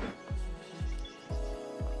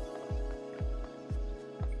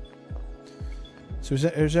 So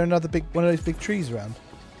is there another one of those big trees around?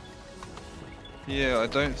 Yeah, I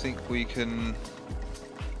don't think we can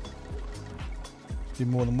Do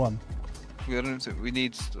more than one. I don't think we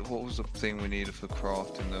need. What was the thing we needed for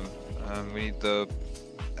crafting them? We need the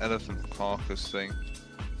elephant carcass thing.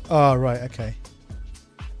 Oh, right, okay.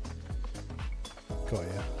 Got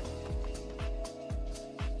ya.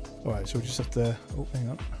 Alright, so we just have to. Oh, hang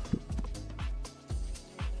on.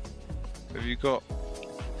 Have you got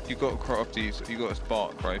to craft these? You got a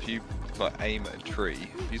spark, right? If you like aim at a tree,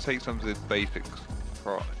 if you take some of the basic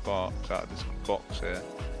sparks out of this box here,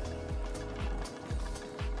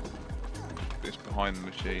 it's behind the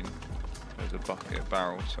machine. There's a bucket, a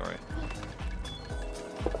barrel. Sorry.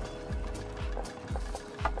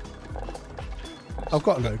 I've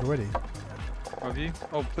got a load already. Have you?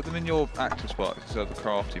 Oh, put them in your active spark because they're the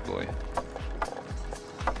crafty boy.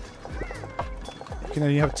 You can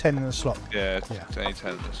only have 10 in a slot. Yeah, it's only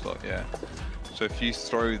 10 in the slot, yeah. So if you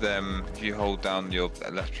throw them, if you hold down your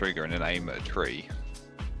left trigger and then aim at a tree,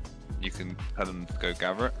 you can tell them to go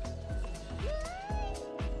gather it.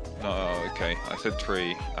 No, oh, okay, I said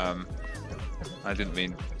tree. I didn't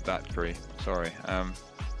mean that tree, sorry. So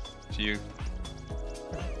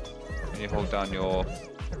when you hold down your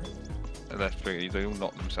left trigger, they all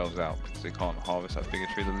knock themselves out because they can't harvest that bigger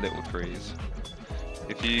tree, the little trees.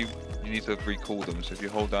 If you need to recall them, so if you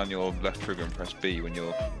hold down your left trigger and press B when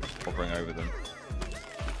you're hovering over them,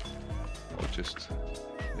 or just,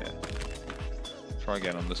 yeah, try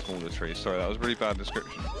again on the smaller trees. Sorry, that was a really bad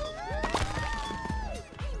description.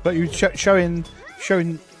 But you were showing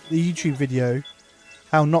the YouTube video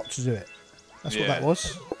how not to do it. That's what that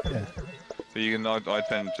was. Yeah. So you can, I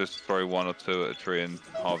tend to just throw one or two at a tree and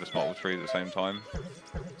harvest multiple trees at the same time.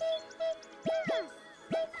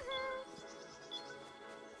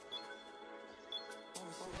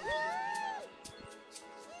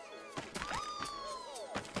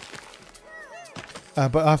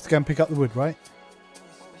 But I have to go and pick up the wood, right?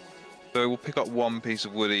 So we'll pick up one piece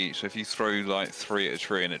of wood each. So if you throw like 3 at a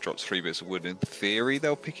tree and it drops 3 bits of wood, in theory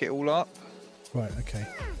they'll pick it all up. Right, okay.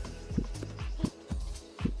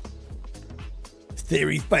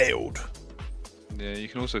 Theory failed. Yeah, you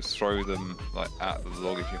can also throw them like at the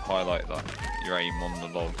log if you highlight like your aim on the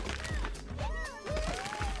log.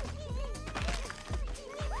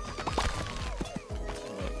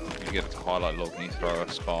 You get to highlight log and you throw a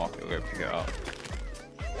spark, it'll go pick it up.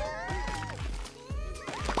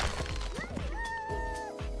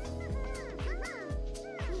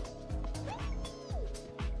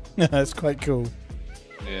 That's quite cool.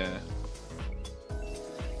 Yeah.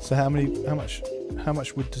 So how much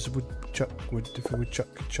wood does a woodchuck if a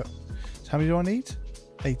woodchuck could chuck? So how many do I need?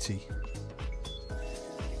 80.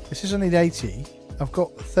 It says I need 80. I've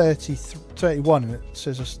got 31 and it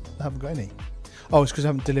says I haven't got any. Oh, it's because I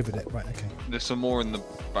haven't delivered it. Right, okay. There's some more in the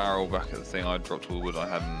barrel back at the thing. I dropped all the wood I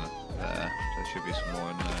had in there. There should be some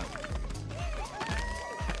more in there.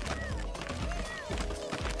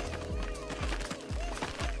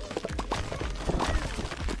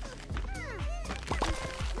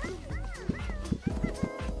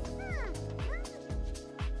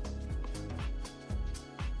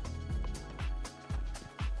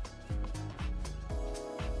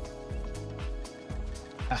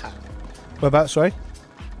 Whereabouts, sorry?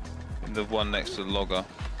 In the one next to the logger.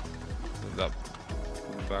 That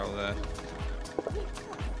barrel there.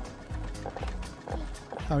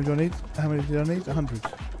 How many do I need? How many did I need? 100.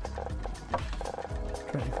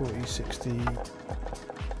 20, 40, 60, 80,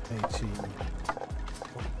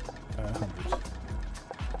 100.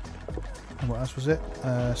 And what else was it?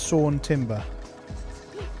 Sawn timber.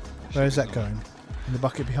 Where is that going? In the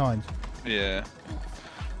bucket behind? Yeah.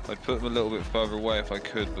 I'd put them a little bit further away if I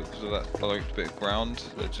could, but because of that sloped bit of ground,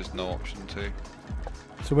 there's just no option to.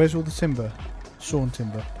 So where's all the timber? Sawn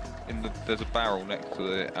timber. There's a barrel next to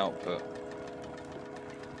the output.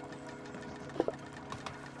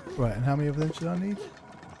 Right, and how many of them should I need?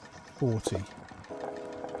 40.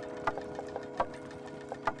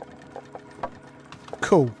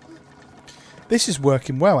 Cool. This is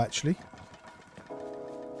working well, actually.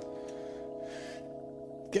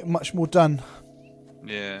 Getting much more done.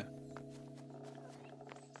 Yeah.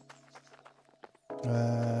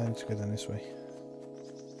 Let's go down this way.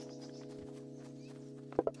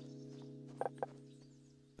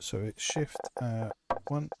 So it's shift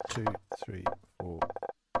 1, 2, 3, 4,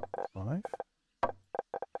 5.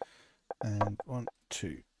 And 1,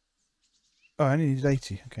 2. Oh, I only need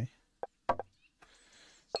 80, okay.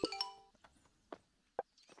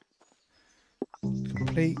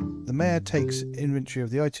 Complete. The mayor takes inventory of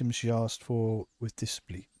the items she asked for with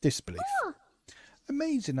disbelief.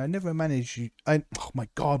 Amazing. I never managed you. Oh my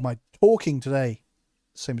god, my talking today.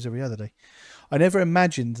 Same as every other day. I never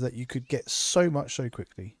imagined that you could get so much so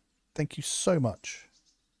quickly. Thank you so much.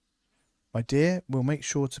 My dear, we'll make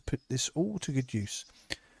sure to put this all to good use.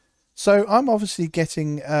 So I'm obviously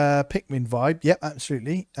getting a Pikmin vibe. Yep,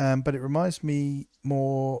 absolutely. But it reminds me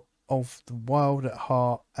more of the Wild at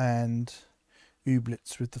Heart and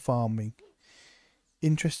Ooblets with the farming.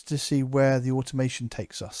 Interested to see where the automation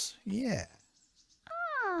takes us. Yeah.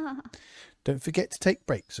 Don't forget to take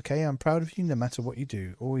breaks, okay? I'm proud of you no matter what you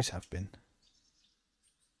do. Always have been.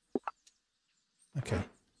 Okay.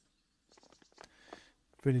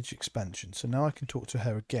 Village expansion. So now I can talk to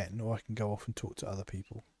her again, or I can go off and talk to other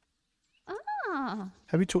people.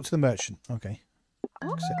 Have you talked to the merchant? Okay.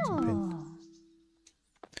 Accept and pin.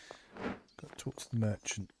 Got to talk to the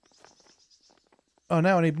merchant. Oh,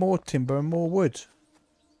 now I need more timber and more wood.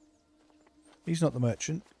 He's not the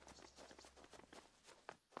merchant.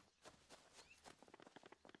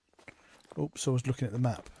 Oops, I was looking at the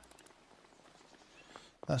map.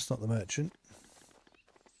 That's not the merchant.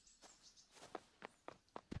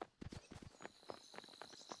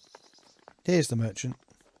 Here's the merchant.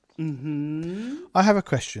 I have a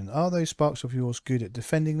question. Are those sparks of yours good at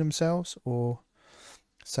defending themselves, or,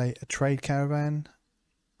 say, a trade caravan?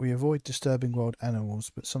 We avoid disturbing wild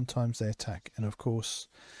animals, but sometimes they attack. And, of course,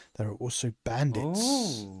 there are also bandits.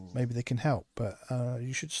 Oh. Maybe they can help, but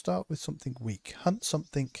you should start with something weak. Hunt some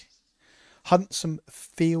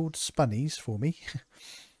field spunnies for me.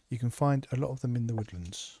 You can find a lot of them in the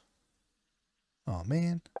woodlands. Oh,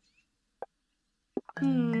 man.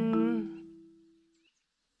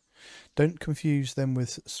 Don't confuse them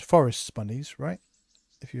with forest spunnies, right?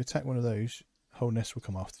 If you attack one of those, the whole nest will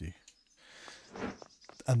come after you.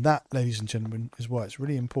 And that, ladies and gentlemen, is why it's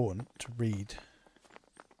really important to read.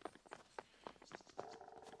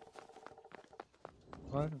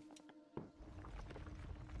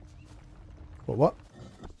 What?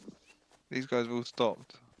 These guys have all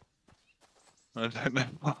stopped. I don't know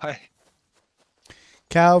why.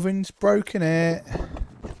 Calvin's broken it.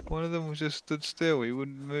 One of them was just stood still. He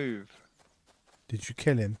wouldn't move. Did you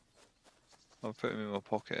kill him? I put him in my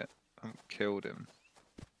pocket. I haven't killed him.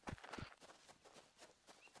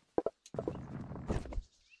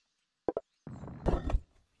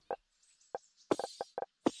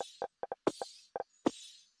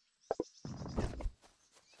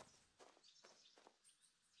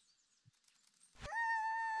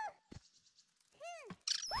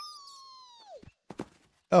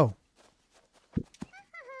 Oh.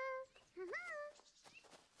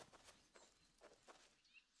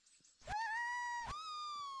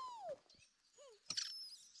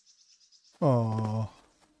 Oh.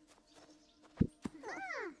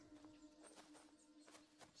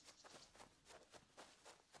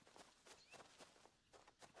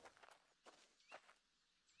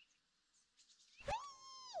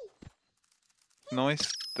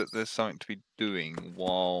 Nice that there's something to be doing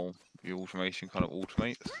while the automation kind of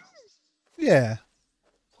automates. Yeah.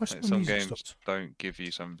 Like some games don't give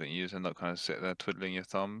you something. You just end up kind of sitting there twiddling your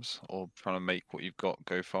thumbs or trying to make what you've got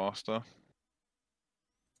go faster.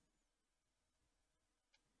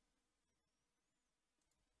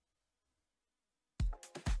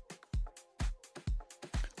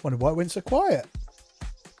 Wonder why it went so quiet.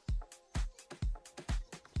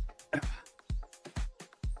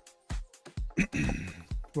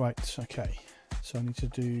 Right, okay. So I need to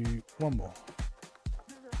do one more.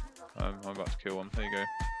 I'm about to kill one. There you go.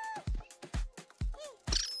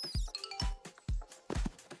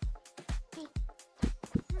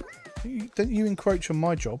 Don't you encroach on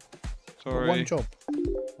my job? I've got Sorry. one job.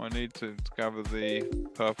 I need to gather the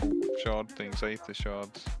purple shard things, aether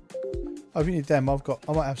shards. Oh, if you need them, I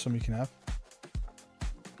might have some you can have.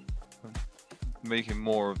 Making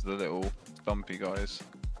more of the little stumpy guys.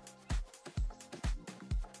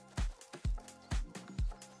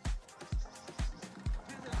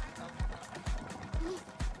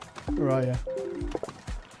 Where are you?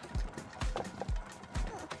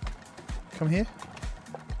 Come here.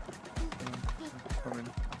 Coming.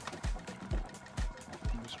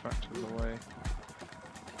 Just back to the way.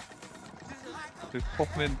 Just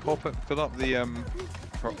pop them in, fill up the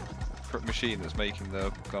machine that's making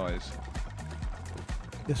the guys.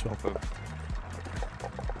 This one.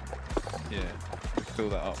 Yeah, just fill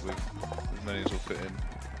that up with as many as will fit in.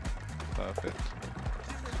 Perfect.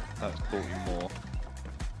 That's brought you more.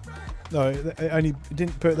 No, it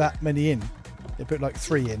didn't put that many in. It put like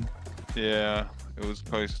 3 in. Yeah, it was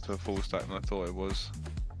closer to a full stack than I thought it was.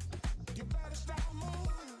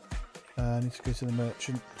 I need to go to the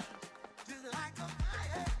merchant.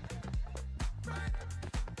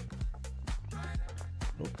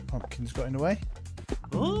 Oh, pumpkin's got in the way.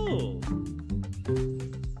 Oh.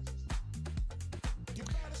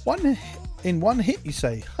 One hit, you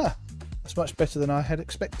say? Huh, that's much better than I had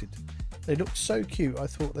expected. They looked so cute, I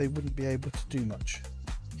thought they wouldn't be able to do much.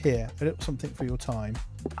 Here, a little something for your time.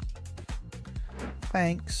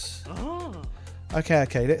 Thanks. Oh. Okay,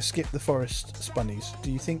 let's skip the forest spunnies.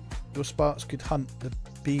 Do you think your sparks could hunt the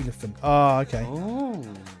beelephant? Ah, okay. Oh.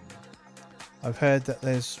 I've heard that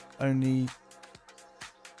there's only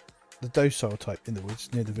the docile type in the woods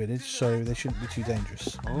near the village, so they shouldn't be too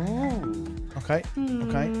dangerous. Oh. Okay.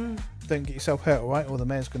 Don't get yourself hurt, alright, or the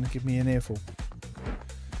mayor's going to give me an earful.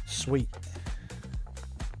 Sweet.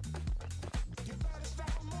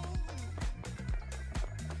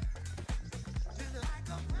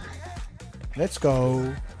 Let's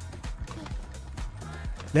go.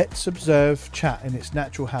 Let's observe chat in its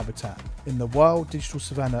natural habitat. In the wild digital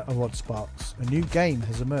savannah of Oddsparks, a new game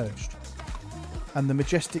has emerged. And the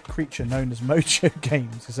majestic creature known as Mojo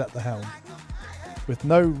Games is at the helm. With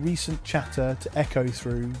no recent chatter to echo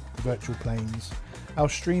through the virtual planes, our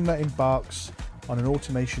streamer embarks on an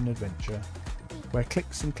automation adventure where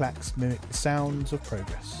clicks and clacks mimic the sounds of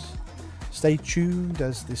progress. Stay tuned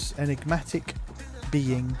as this enigmatic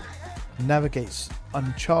being navigates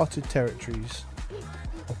uncharted territories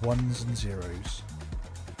of ones and zeros.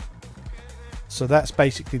 So that's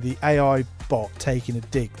basically the AI bot taking a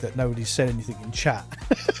dig that nobody said anything in chat.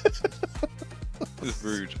 It's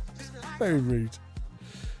rude. Very rude.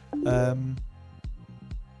 Trying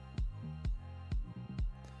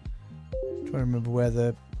to remember where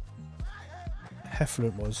the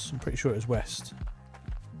Heffluent was. I'm pretty sure it was west.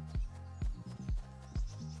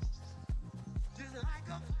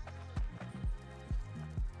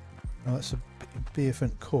 Oh, that's a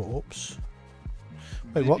beelephant corpse.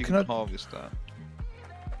 Wait, what can I harvest that?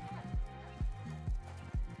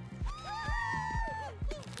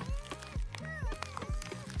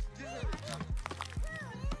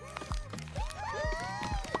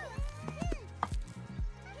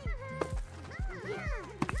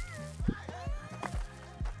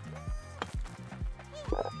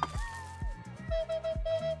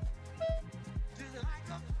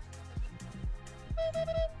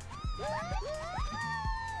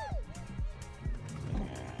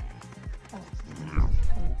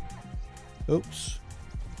 Oops.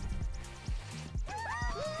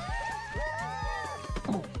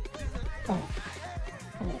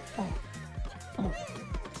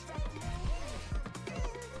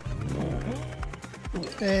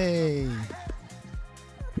 Hey.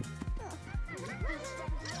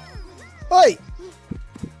 Oi!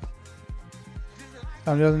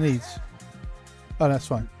 How many other needs? Oh, that's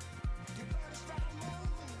fine.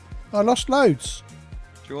 I lost loads.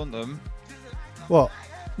 Do you want them? What?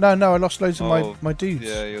 No, I lost loads of my dudes.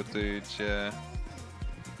 Yeah, your dudes, yeah.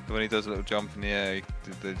 When he does a little jump in the air,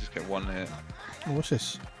 they just get one hit. Oh, what's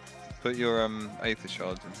this? Put your aether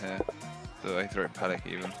shards in here. The aetheric pellet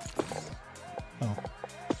even. Oh.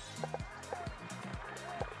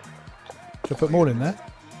 Should I put more in there?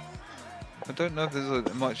 I don't know if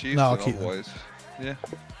there's much use No, I'll for keep it them. otherwise. Yeah.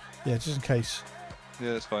 Yeah, just in case.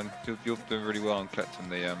 Yeah, that's fine. You're doing really well on collecting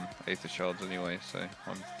the aether shards anyway, so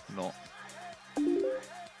I'm not.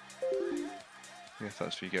 I guess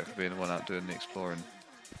that's what you get for being the one out doing the exploring.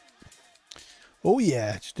 Oh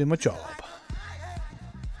yeah, just doing my job.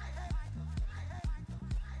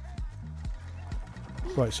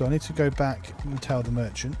 Right, so I need to go back and tell the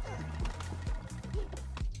merchant.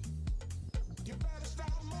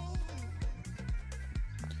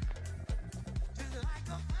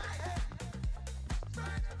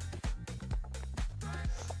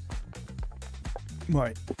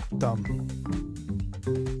 Right, done.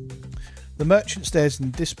 The merchant stares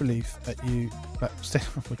in disbelief at you. Oh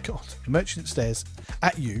my god! The merchant stares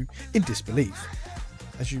at you in disbelief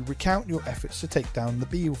as you recount your efforts to take down the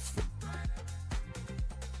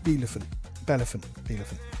Belephant.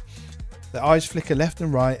 Their eyes flicker left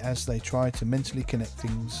and right as they try to mentally connect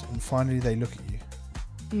things, and finally they look at you.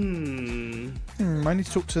 I need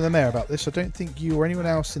to talk to the mayor about this. I don't think you or anyone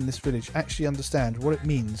else in this village actually understand what it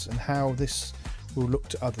means and how this will look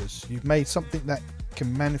to others. You've made something that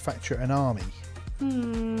can manufacture an army.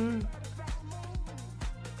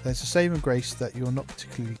 There's a saving grace that you're not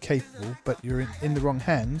particularly capable, but you're in the wrong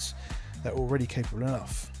hands. They're already capable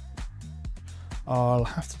enough. I'll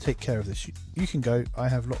have to take care of this. You can go. I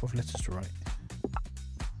have a lot of letters to write.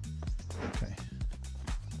 Okay.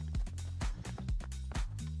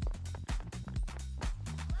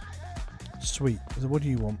 Sweet. So what do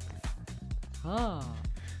you want?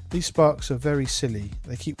 These sparks are very silly.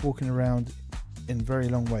 They keep walking around in very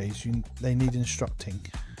long ways. They need instructing.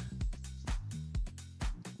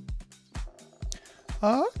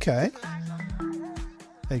 Oh, okay.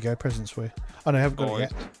 There you go. Presents for you. Oh no, I haven't got it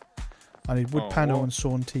yet. I need wood panel and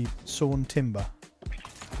sawn timber.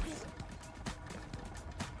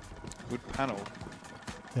 Wood panel?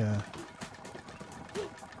 Yeah. I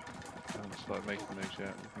haven't started making those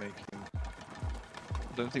yet.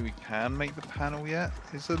 I don't think we can make the panel yet.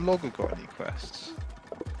 Has the logger got any quests?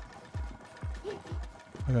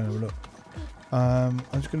 I'm going to have a look. I'm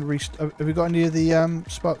just going to have we got any of the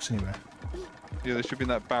sparks anywhere? Yeah, there should be in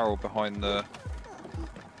that barrel behind the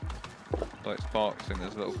sparks thing.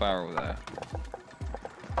 There's a little barrel there.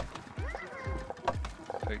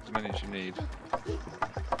 Take as many as you need.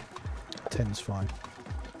 10's fine.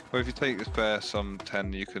 Well, if you take the spare some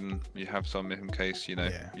 10, you have some in case you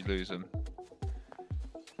lose them.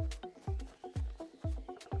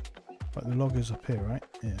 Right, the logger's up here, right?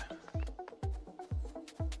 Yeah.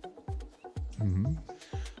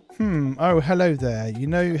 Oh, hello there. You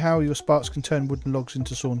know how your sparks can turn wooden logs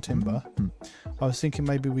into sawn timber? I was thinking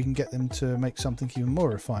maybe we can get them to make something even more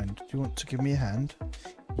refined. Do you want to give me a hand?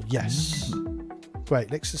 Yes.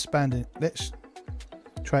 Great. Let's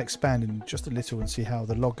try expanding just a little and see how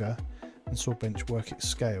the logger and saw bench work at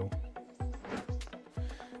scale.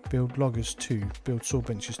 Build loggers 2. Build saw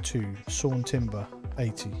benches 2. Sawn timber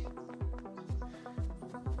 80.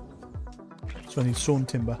 So I need sawn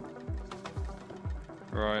timber.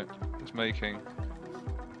 Right, it's making.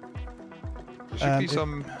 There should be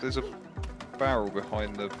there's a barrel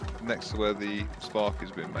behind next to where the spark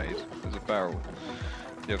has been made. There's a barrel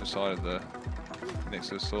the other side of next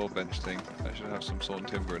to the saw bench thing. That should have some sawn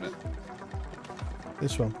timber in it.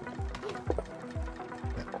 This one.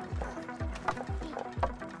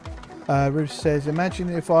 Yeah. Ruth says, imagine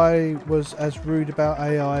if I was as rude about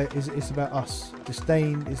AI as it is about us.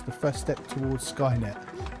 Disdain is the first step towards Skynet.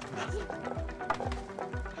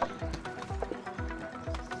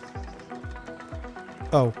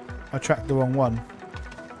 Oh, I tracked the wrong one.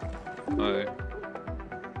 No. It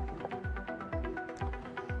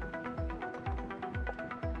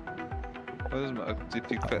doesn't matter.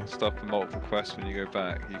 If you get stuff for multiple quests when you go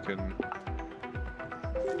back, you can.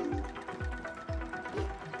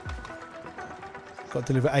 Got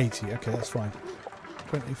to deliver 80. Okay, that's fine.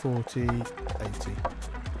 20, 40, 80.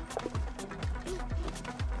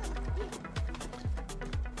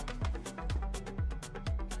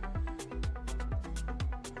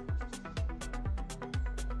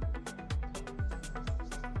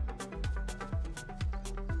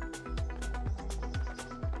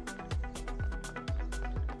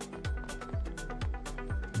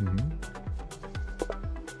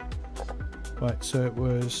 Right, so it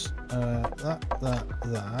was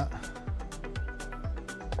that.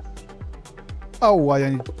 Oh, I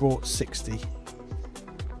only brought 60.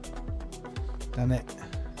 Damn it.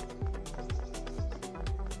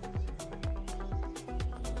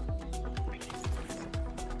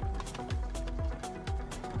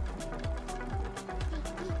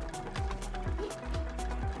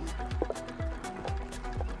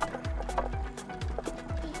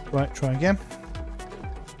 Right, try again.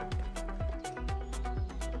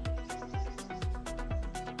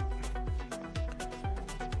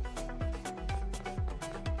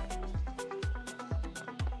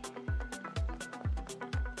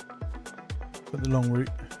 Put the long route.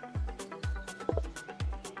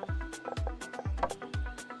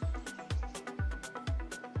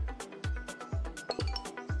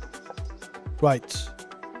 Right.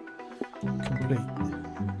 Complete.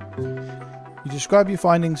 You describe your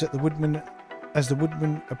findings at the woodman as the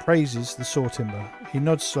woodman appraises the saw timber. He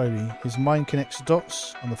nods slowly. His mind connects the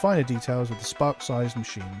dots on the finer details of the spark-sized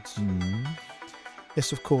machines.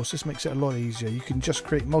 Yes, of course, this makes it a lot easier. You can just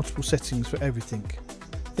create multiple settings for everything.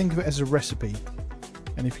 Think of it as a recipe.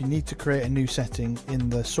 And if you need to create a new setting in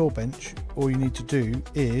the saw bench, all you need to do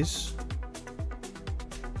is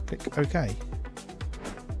click OK.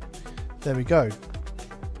 There we go.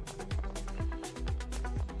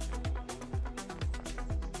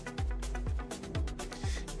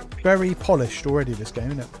 Very polished already, this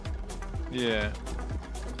game, isn't it? Yeah.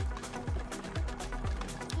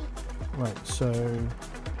 Right, so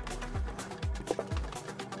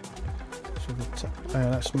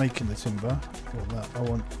that's making the timber. What that? I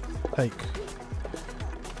want take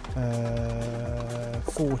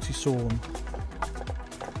 40 sawn.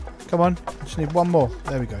 Come on, I just need one more.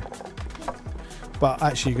 There we go. But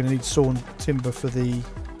actually, you're going to need sawn timber for the.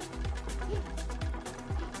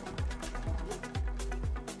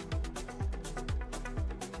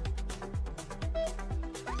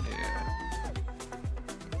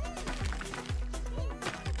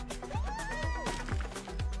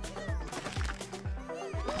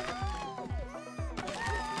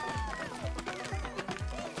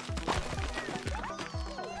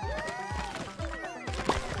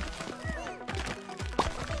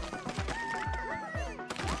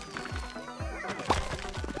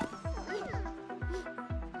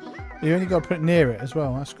 You only got to put it near it as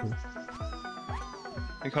well. That's cool.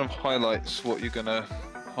 It kind of highlights what you're gonna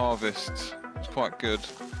harvest. It's quite good.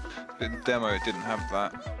 In the demo, it didn't have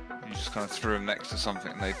that. You just kind of threw them next to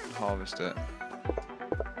something and they harvest it.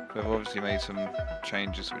 They've obviously made some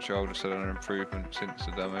changes which I would have said are an improvement since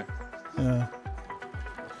the demo. Yeah.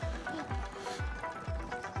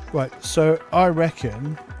 Right. So I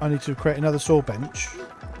reckon I need to create another saw bench.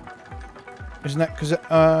 Isn't that because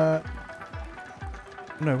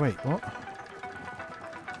no, wait, what?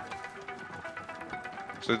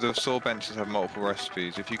 So the saw benches have multiple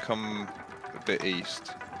recipes. If you come a bit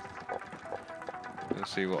east, you'll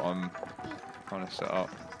see what I'm trying to set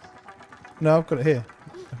up. No, I've got it here.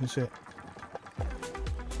 I can see it.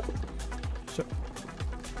 So,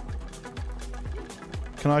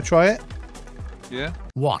 can I try it? Yeah?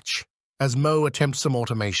 Watch as Mo attempts some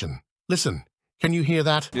automation. Listen, can you hear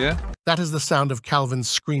that? Yeah? That is the sound of Calvin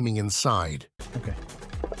screaming inside. Okay.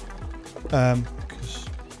 'Cause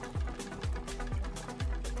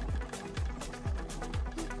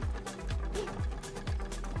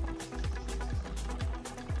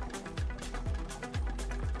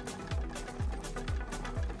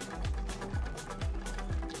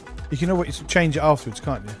you can always change it afterwards,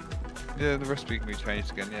 can't you? Yeah, the recipe can be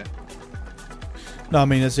changed again, yeah. No, I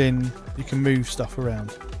mean as in you can move stuff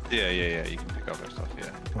around. Yeah, you can pick up that stuff, yeah.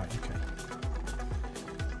 Right, okay.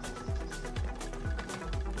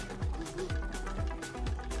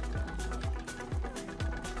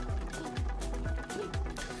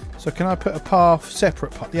 So can I put a path,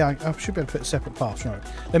 separate path? Yeah, I should be able to put a separate path, right?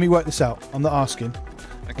 Let me work this out. I'm not asking.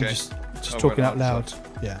 Okay. I'm just talking out loud.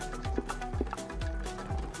 Yeah.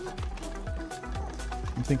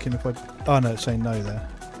 I'm thinking if I... Oh no, it's saying no there.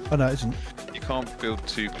 Oh no, it isn't. You can't build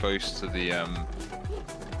too close to the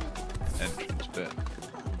entrance bit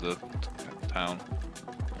of the town.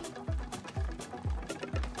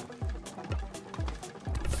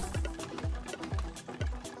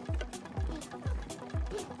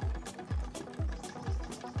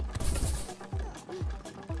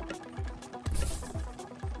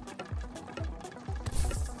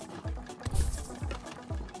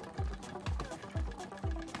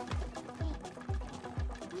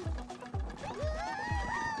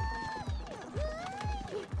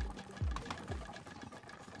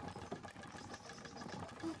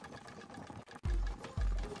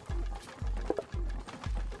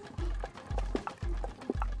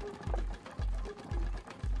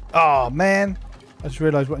 Oh man, I just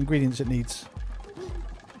realised what ingredients it needs.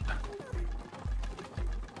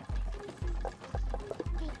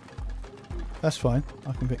 That's fine,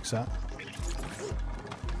 I can fix that.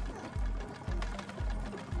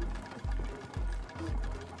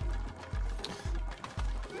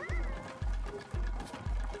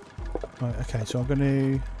 Right, okay, so I'm going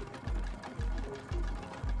to...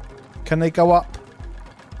 Can they go up?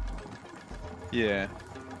 Yeah.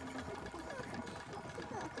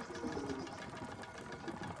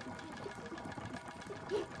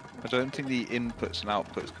 I don't think the inputs and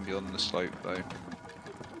outputs can be on the slope though. I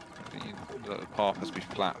think the path has to be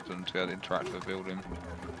flat for them to be able to interact with the building.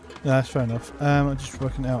 Yeah, that's fair enough. I'm just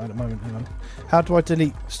working it out at the moment. Hang on. How do I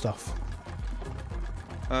delete stuff?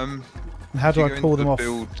 And how do I pull them off?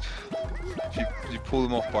 If you pull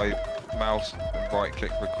them off by mouse and right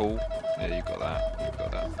click recall, yeah, you've got that. You've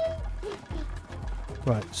got that.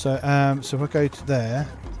 Right. So so if I go to there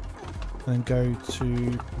and then go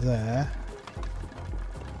to there.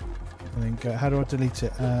 And then go. How do I delete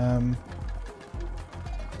it?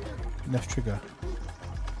 Left trigger.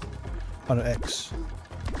 Oh no, X.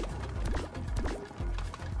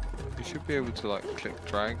 You should be able to like click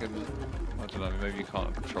drag and I don't know, maybe you can't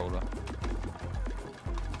have a controller.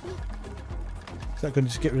 Is that going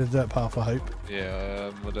to just get rid of the dirt path, I hope?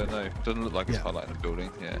 Yeah, I don't know. It doesn't look like it's highlighting the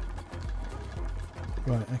building, yeah.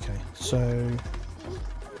 Right, okay. So...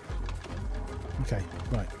 Okay,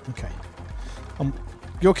 right, okay.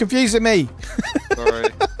 You're confusing me! Sorry,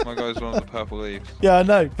 my guy's one of the purple leaves. Yeah, I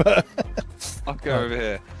know, but... I'll go over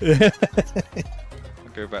here. Yeah.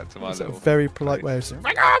 I'll go back to my That's a little... very polite way of saying...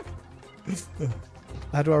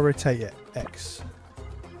 How do I rotate it? X.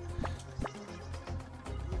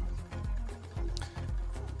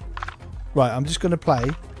 Right, I'm just going to play...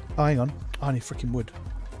 Oh, hang on. I need freaking wood.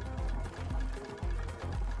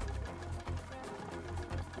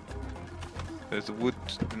 There's a wood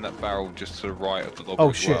in that barrel just to the right of the log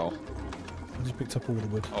as shit. well. I just picked up all the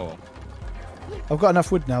wood. Oh, I've got enough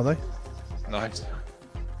wood now, though. nice.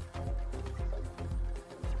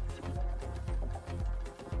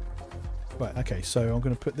 Right, okay, so I'm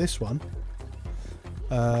going to put this one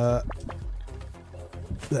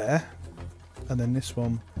there, and then this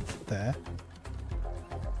one there,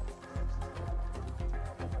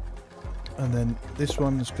 and then this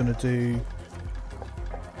one's going to do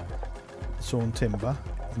sawn timber,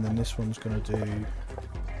 and then this one's going to do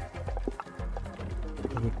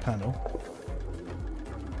the wood panel.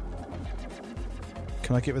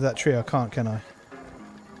 Can I get with that tree? I can't, can I?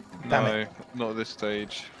 Damn No, not at this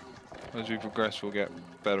stage. As we progress, we'll get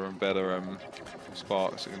better and better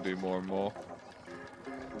sparks that can do more and more.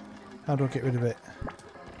 How do I get rid of it?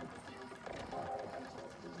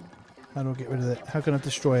 How do I get rid of it? How can I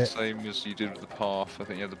destroy it? Same as you did with the path. I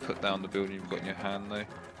think you have to put down the building you've got in your hand though.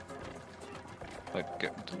 Like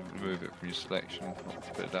get to remove it from your selection,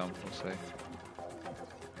 not put it down, I'll say.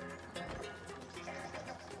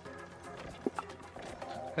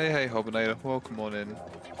 Hey, Hobonator, welcome on in.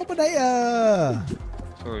 Hobonator!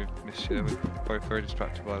 Sorry, miss you. We're both very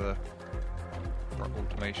distracted by the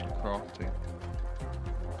automation crafting.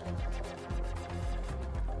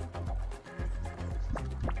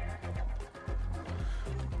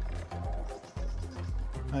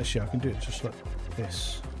 Actually, I can do it just like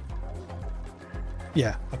this.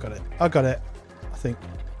 Yeah, I got it. I got it, I think.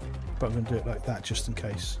 But I'm going to do it like that just in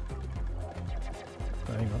case.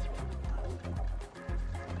 Oh, hang on.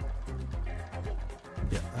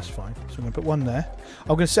 Yeah, that's fine. So I'm going to put one there.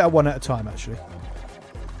 I'm going to set up one at a time, actually.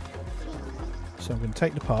 So I'm going to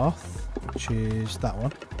take the path, which is that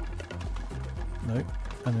one. No.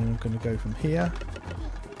 And then I'm going to go from here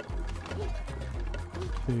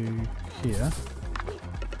to here.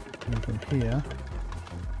 And from here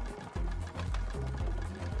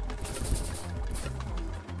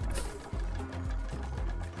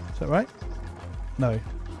is that right? No.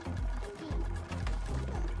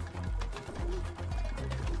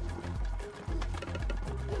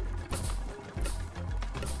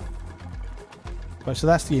 Right, so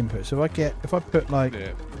that's the input. So if I put like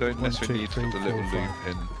don't necessarily need to put the little 4, loop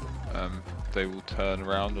in. They will turn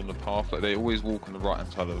around on the path. Like they always walk on the right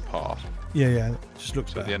hand side of the path. Yeah, just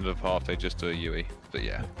looks So at the end of the path, they just do a UE. But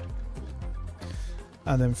yeah.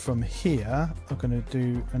 And then from here, I'm going to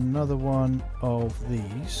do another one of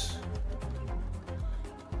these,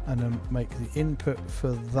 and then make the input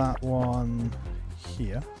for that one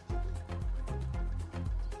here.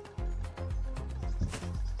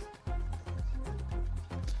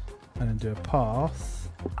 And then do a path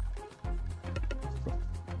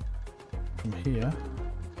from here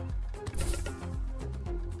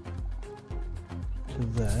to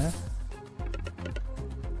there.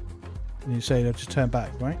 And you say they'll just turn back,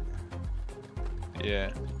 right?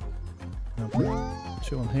 Yeah. Now put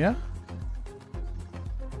 2 on here.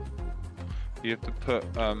 You have to put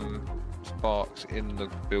sparks in the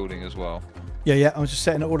building as well. Yeah, I was just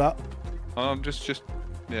setting it all up. I'm just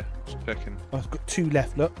checking. I've got 2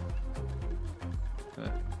 left, look.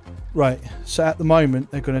 Yeah. Right, so at the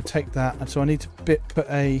moment they're going to take that, and so I need to put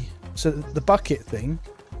a... So the bucket thing...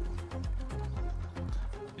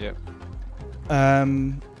 Yep.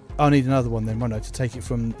 I'll need another one then, won't I, to take it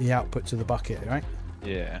from the output to the bucket, right?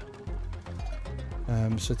 Yeah.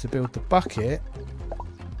 So to build the bucket,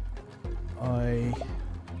 I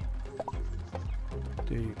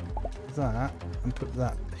do that and put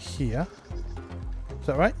that here. Is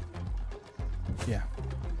that right? Yeah.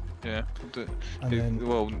 Yeah. And then,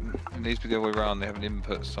 well, it needs to be the other way around. They have an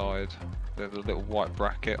input side. They have a little white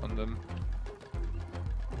bracket on them.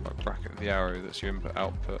 White bracket with the arrow, that's your input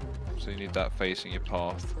output. So you need that facing your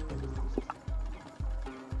path.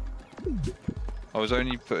 I was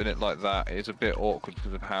only putting it like that. It's a bit awkward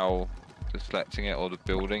because of how the selecting it or the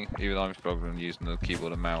building. Even though I'm struggling using the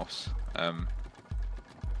keyboard and mouse.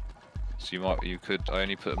 So you could. I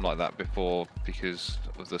only put them like that before because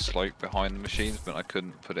of the slope behind the machines, but I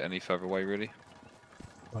couldn't put it any further away really.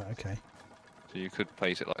 Right. Okay. So you could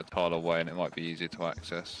place it like a tile away, and it might be easier to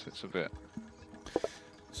access. It's a bit.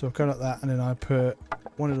 So I've gone like that, and then I put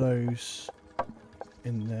one of those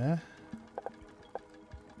in there.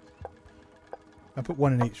 I put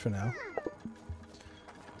one in each for now,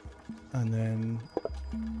 and then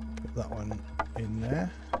put that one in there.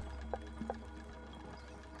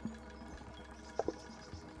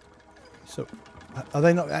 So, are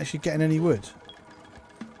they not actually getting any wood?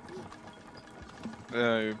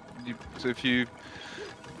 So if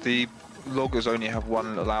the loggers only have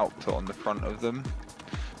one little output on the front of them.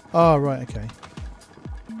 Oh, right, okay.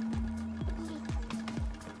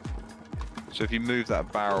 So if you move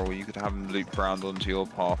that barrel, you could have them loop round onto your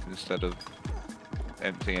path instead of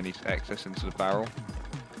emptying any excess into the barrel.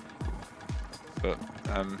 But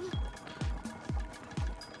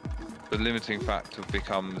the limiting factor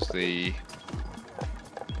becomes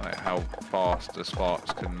how fast the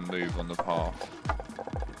sparks can move on the path.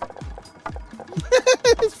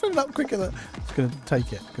 It's filling up quicker than... It's going to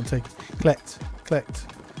take it. Collect.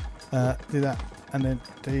 Do that. And then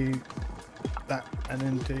do that. And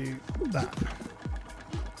then do that.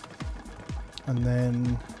 And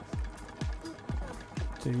then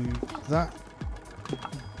do that.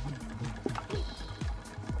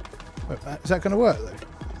 Wait, is that going to work though? Do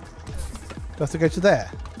I have to go to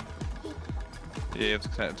there? Yeah, you have to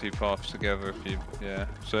connect the two paths together if you... Yeah.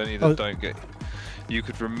 So any that don't get... You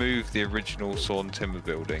could remove the original sawn timber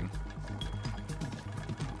building.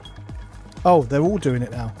 Oh, they're all doing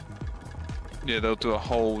it now. Yeah, they'll do a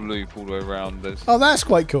whole loop all the way around. Oh, that's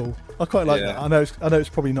quite cool. I quite like Yeah. that. I know it's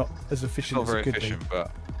probably not as efficient Not as very it could efficient, be.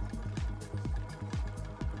 but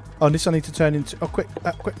Oh, and this I need to turn into... Oh, quick,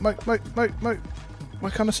 mo. Why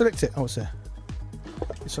can't I select it? Oh, it's there.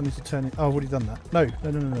 This I need to turn it... Oh, I've already done that. No. It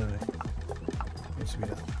needs to be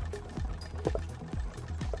that.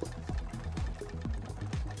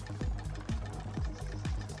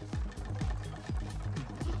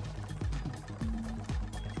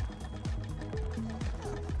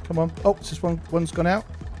 Come on. Oh, it's just one's gone out.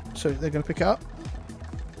 So they're going to pick it up.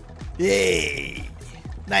 Yay!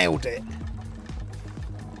 Nailed it.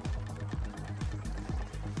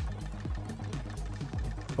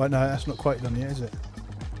 Right, no, that's not quite done yet, is it?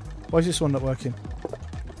 Why is this one not working?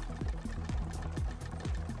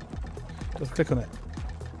 Do I click on it?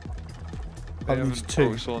 Oh, it needs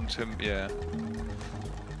two. Sawn timber, yeah.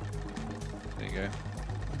 There you go.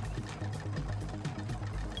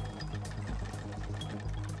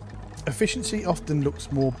 Efficiency often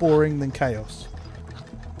looks more boring than chaos.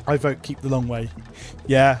 I vote keep the long way.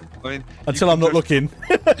 Yeah. I mean, Until I'm not looking.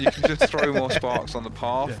 You can just throw more sparks on the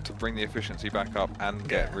path to bring the efficiency back up and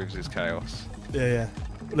get Rivs' chaos. Yeah.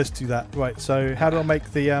 Let's do that. Right, so how do I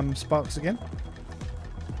make the sparks again?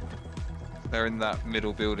 They're in that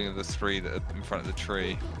middle building of the three that are in front of the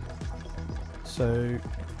tree. So... There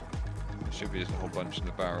should be just a whole bunch in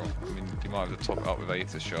the barrel. I mean, you might have to top it up with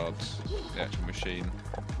aether shards, the actual machine.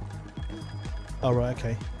 Oh, right,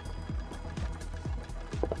 okay.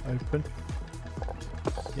 Open.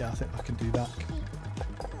 Yeah, I think I can do that.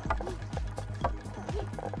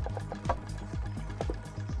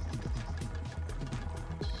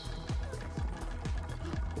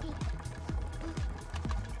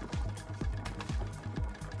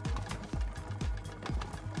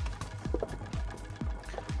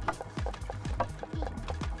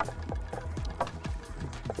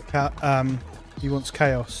 He wants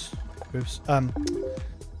chaos. With,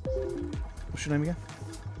 what's your name again?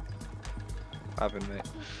 Having mate.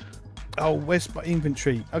 Oh, where's my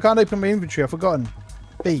inventory? I can't open my inventory. I've forgotten.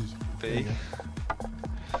 B. B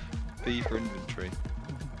for inventory.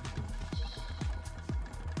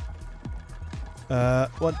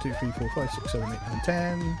 1, 2, 3, 4, 5, 6, 7, 8, 9,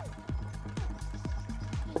 10.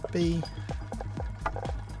 B.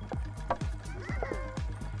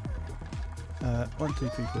 1, 2,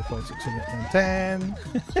 3, 4, 5, 6, 7, 8, 9, 10.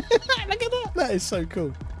 Look at that! That is so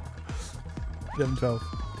cool. 11, 12.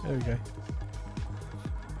 There we go.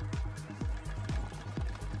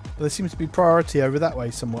 Well, there seems to be priority over that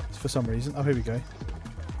way somewhat for some reason. Oh, here we go.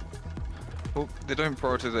 Well, they don't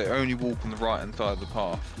prioritise, they only walk on the right hand side of the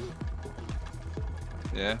path.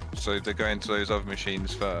 Yeah, so they're going to those other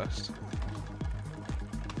machines first.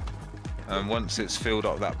 And once it's filled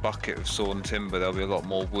up that bucket of sawn timber, there'll be a lot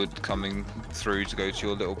more wood coming through to go to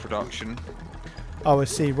your little production. Oh, I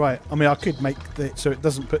see, right. I mean, I could make it so it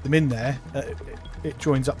doesn't put them in there. It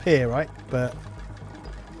joins up here, right? But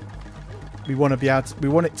we want to be able to, we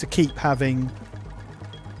want it to keep having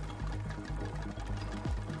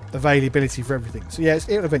availability for everything. So yeah,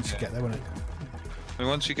 it'll eventually get there, won't it? And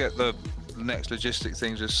once you get the next logistic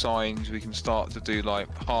things with signs, we can start to do like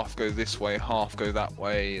half go this way, half go that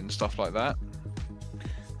way, and stuff like that.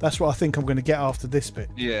 That's what I think I'm going to get after this bit.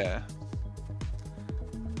 Yeah.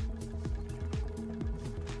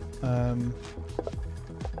 I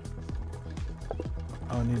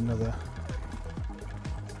need another.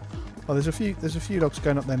 Oh, there's a few logs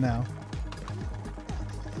going up there now.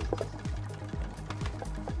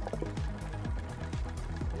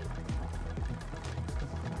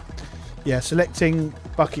 Yeah, selecting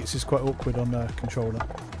buckets is quite awkward on the controller.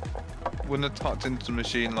 When they're tucked into the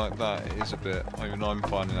machine like that, it is a bit. I mean, I'm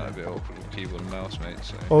finding that a bit awkward with keyboard and mouse, mate.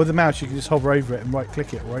 So. Or with the mouse, you can just hover over it and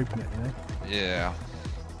right-click it or open it. You know. Yeah.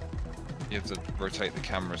 You have to rotate the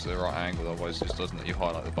camera to the right angle, otherwise it just doesn't let you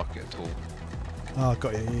highlight the bucket at all. Oh,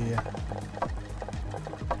 got you. Yeah.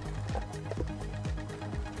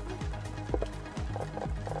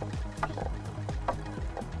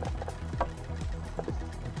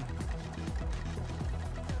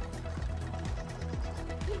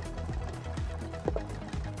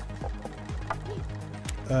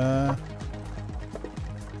 Oh,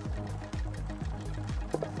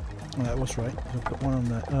 that was right. I'll put one on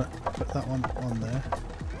there. Put that one on there,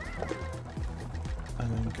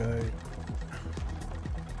 and then go.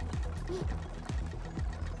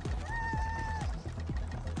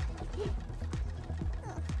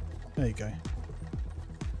 There you go.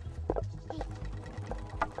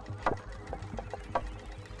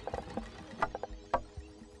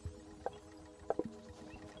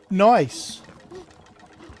 Nice.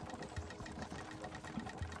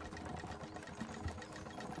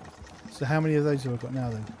 So how many of those have I got now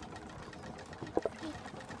then?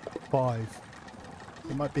 5.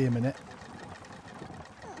 It might be a minute.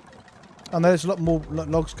 Oh no, there's a lot more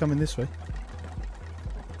logs coming this way.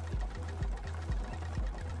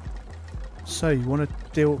 So you want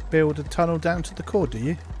to build a tunnel down to the core, do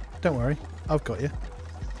you? Don't worry, I've got you.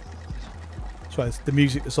 That's right, the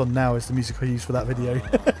music that's on now is the music I used for that video.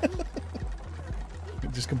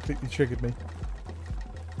 It just completely triggered me.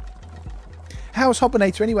 How's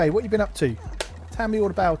Hobonator anyway? What have you been up to? Tell me all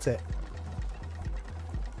about it.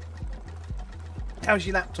 How's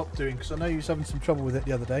your laptop doing? Because I know you was having some trouble with it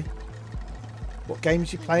the other day. What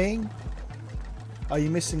games are you playing? Are you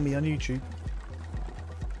missing me on YouTube?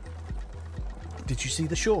 Did you see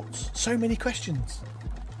the shorts? So many questions.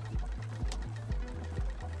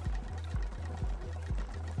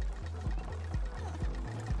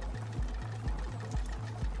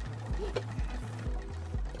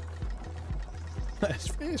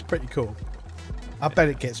 It's pretty cool. I bet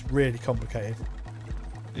it gets really complicated.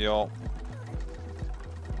 Yeah.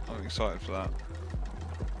 I'm excited for that.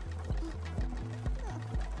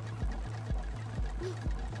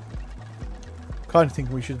 Kind of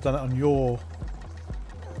thinking we should have done it on your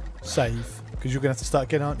save, because you're going to have to start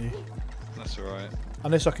again, aren't you? That's alright.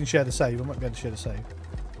 Unless I can share the save. I might be able to share the save.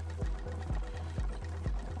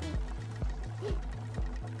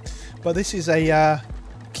 But this is a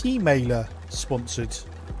Keymailer sponsored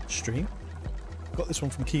stream. Got this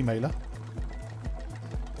one from Keymailer.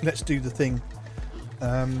 Let's do the thing.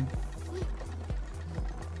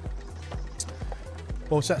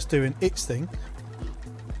 Whilst that's doing its thing,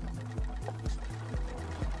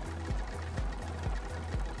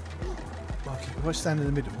 if I stand in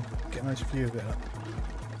the middle, get a nice view of it up.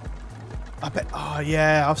 I bet. Oh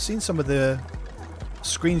yeah, I've seen some of the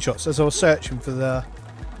screenshots as I was searching for the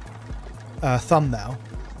thumbnail.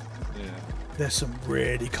 There's some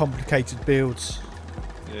really complicated builds.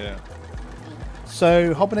 Yeah.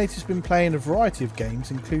 So Hobonator's been playing a variety of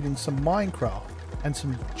games, including some Minecraft and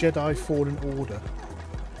some Jedi Fallen Order.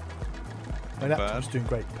 My laptop's doing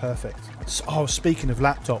great. Perfect. So, oh, speaking of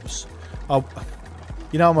laptops,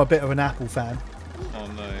 you know I'm a bit of an Apple fan. Oh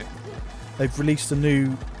no. They've released a new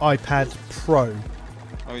iPad Pro.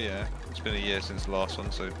 Oh yeah. It's been a year since the last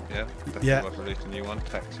one, so yeah. Yeah. I've released a new one.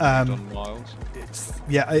 On Miles.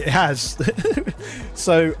 Yeah, it has.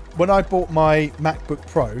 So when I bought my MacBook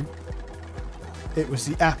Pro, it was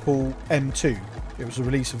the Apple M2. It was the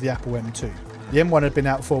release of the Apple M2. The M1 had been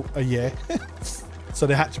out for a year, so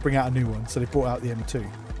they had to bring out a new one. So they brought out the M2.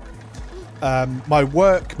 My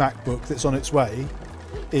work MacBook that's on its way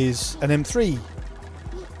is an M3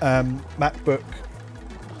 MacBook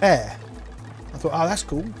Air. I thought, oh, that's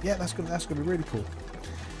cool. Yeah, that's gonna be really cool.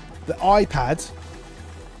 The iPad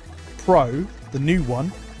Pro, the new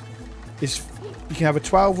one, is you can have a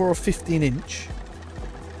 12 or a 15 inch,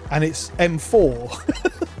 and it's M4.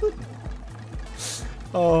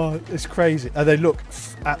 Oh, it's crazy. And they look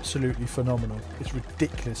absolutely phenomenal. It's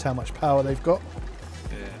ridiculous how much power they've got.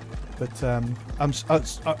 Yeah. But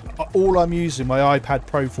all I'm using my iPad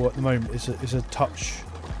Pro for at the moment is a touch.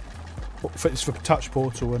 It's for touch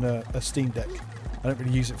portal and a Steam Deck. I don't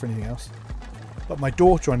really use it for anything else. But my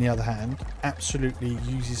daughter, on the other hand, absolutely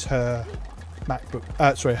uses her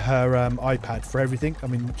MacBook. Sorry, her iPad for everything. I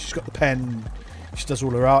mean, she's got the pen. She does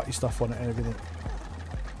all her arty stuff on it and everything.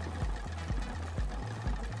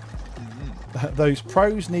 Those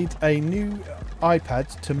pros need a new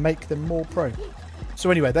iPad to make them more pro.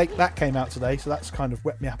 So anyway, that came out today, so that's kind of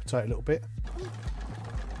whet my appetite a little bit.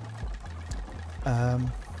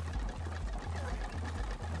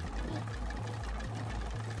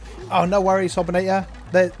 Oh, no worries, Hobonator.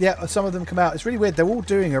 Yeah, some of them come out. It's really weird. They're all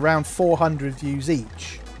doing around 400 views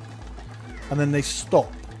each, and then they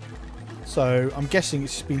stop. So I'm guessing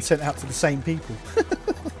it's been sent out to the same people.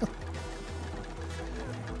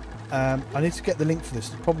 I need to get the link for this.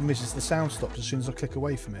 The problem is the sound stops as soon as I click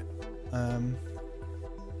away from it.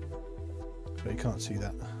 But you can't see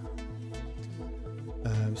that.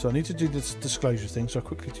 So I need to do this disclosure thing, so I'll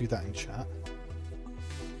quickly do that in chat.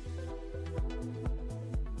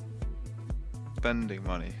 Spending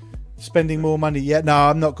money. Spending more money? Yeah, no,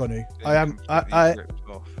 I'm not going to.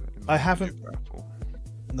 I haven't.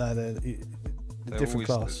 No, they're different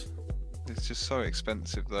class. It's just so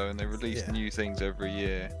expensive though, and they release new things every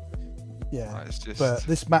year. Yeah, it's just... but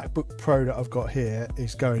this MacBook Pro that I've got here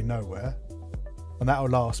is going nowhere, and that'll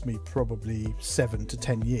last me probably 7 to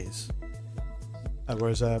 10 years.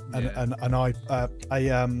 Whereas a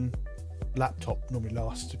laptop normally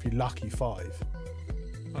lasts, if you're lucky, 5.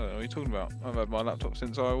 I don't know what you're talking about. I've had my laptop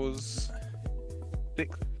since I was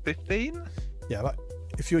 15. Yeah, like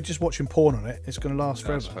if you're just watching porn on it, it's going to last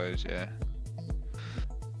forever. I suppose, yeah.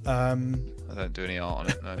 I don't do any art on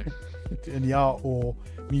it, no. Any art or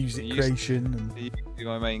music creation. It used to be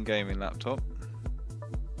my main gaming laptop.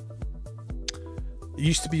 It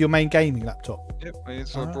used to be your main gaming laptop? Yep,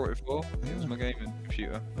 that's what I brought it for. It was my gaming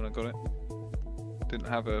computer when I got it. Didn't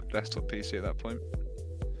have a desktop PC at that point.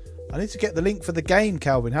 I need to get the link for the game,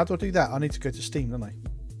 Calvin. How do I do that? I need to go to Steam, don't I?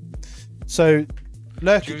 So,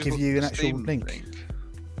 Lurk give you an actual link.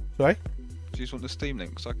 Sorry? Do you just want the Steam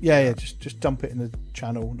link? Yeah, just dump it in the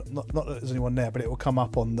channel. Not that there's anyone there, but it will come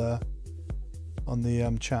up on the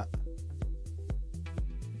chat.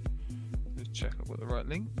 Just check I've got the right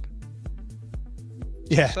link.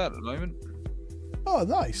 Yeah. It's at the moment. Oh,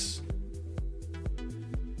 nice.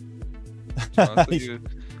 So I thought you were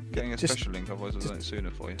getting a special link, otherwise I've done it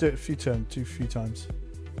sooner for you. Do it a few times.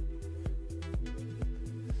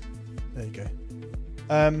 There you go.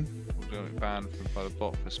 We're doing it banned by the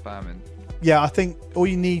bot for spamming. Yeah, I think all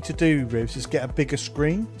you need to do, Rivs, is get a bigger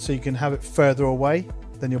screen so you can have it further away.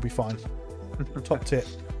 Then you'll be fine. Top tip.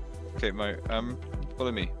 Okay, Mo.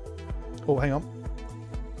 Follow me. Oh, hang on.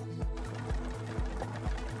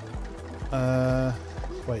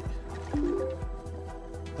 Wait.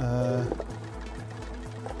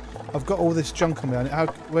 I've got all this junk on me.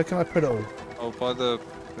 Where can I put it all? Oh,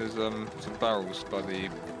 there's some barrels by the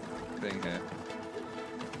thing here.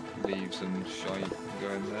 Leaves and shite can go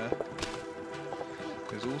in there.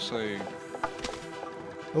 There's also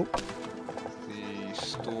the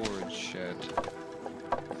storage shed.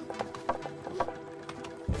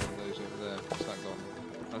 Those over there. What's that got?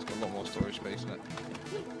 That's got a lot more storage space in it.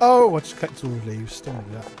 Oh, I just collected all the leaves. Don't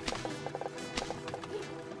do that.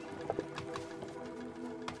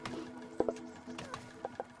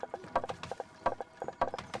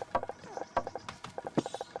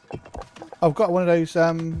 I've got one of those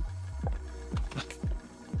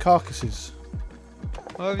carcasses.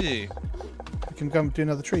 Oh, have you? We can go and do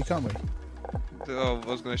another tree, can't we? Oh, I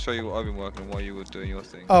was going to show you what I've been working on while you were doing your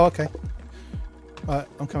thing. Oh, okay. Alright,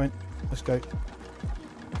 I'm coming. Let's go.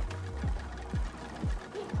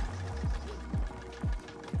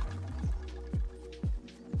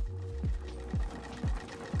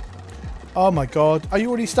 Oh my god. Oh, you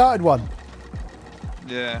already started one?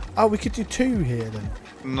 Yeah. Oh, we could do 2 here then.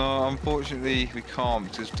 No, unfortunately we can't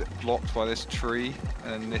because it's blocked by this tree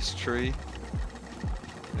and this tree.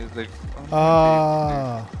 They've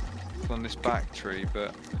on this back tree,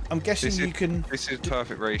 but I'm guessing you can. This is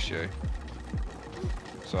perfect ratio.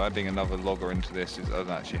 So adding another logger into this doesn't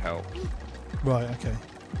actually help. Right. Okay.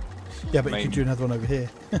 Yeah, but you could do another one over here.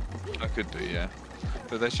 I could do, yeah.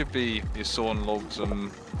 But there should be your sawn logs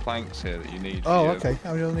and planks here that you need. Oh, okay.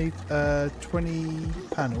 And we'll need 20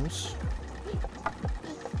 panels.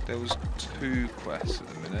 There was 2 quests at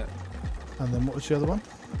the minute. And then what was the other one?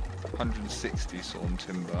 160 sawn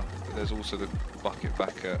timber. But there's also the bucket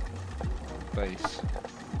back at base.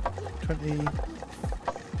 20.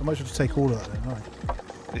 I might have to take all of that then, right?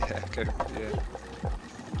 Yeah, go. Yeah.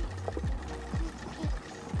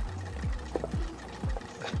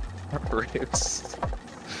 Ribs.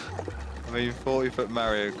 I mean, 40-foot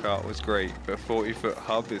Mario Kart was great, but 40-foot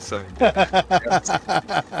hub is something different.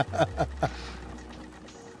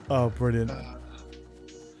 Oh, brilliant.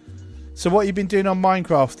 So what have you been doing on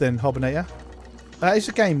Minecraft then, Hobonator? That is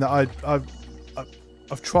a game that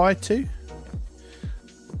I've tried to.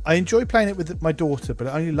 I enjoy playing it with my daughter, but it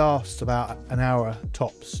only lasts about an hour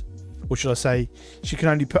tops. Or should I say, she can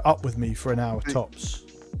only put up with me for an hour tops.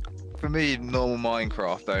 For me, normal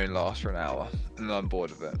Minecraft only lasts for an hour, and I'm bored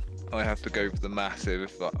of it. I have to go for the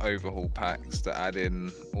massive overhaul packs that add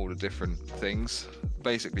in all the different things.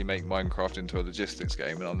 Basically make Minecraft into a logistics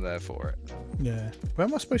game, and I'm there for it. Yeah. Where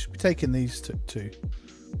am I supposed to be taking these to?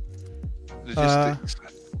 Logistics.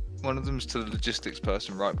 One of them's to the logistics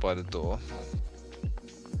person right by the door.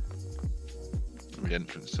 The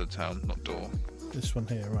entrance to the town, not door. This one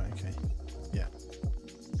here, right, okay. Yeah.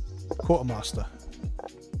 Quartermaster.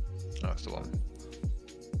 That's the one.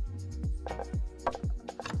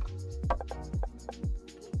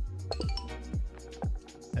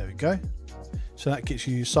 There we go. So that gets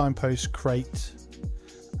you signpost, crate,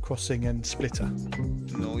 crossing and splitter.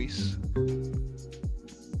 Nice.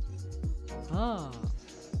 Ah.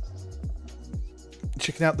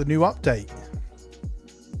 Checking out the new update.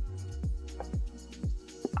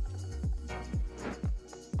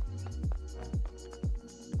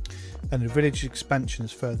 And the village expansion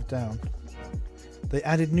is further down. They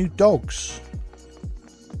added new dogs.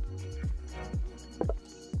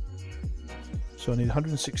 So I need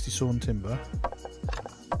 160 sawn timber.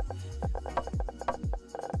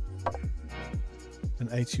 And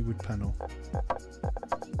 80 wood panel.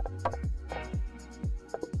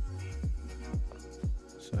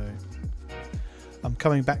 So I'm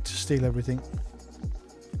coming back to steal everything.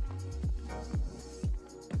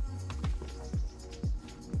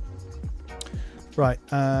 Right,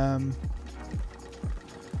 let's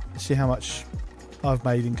see how much I've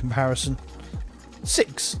made in comparison.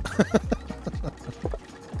 6!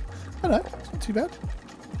 I know, it's not too bad.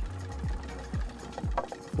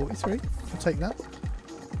 43, I'll take that.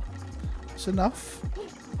 It's enough.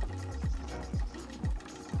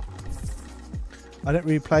 I don't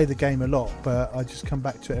really play the game a lot, but I just come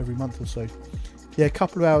back to it every month or so. Yeah, a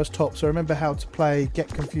couple of hours tops. I remember how to play, get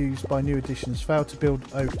confused by new additions, fail to build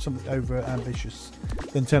something over ambitious,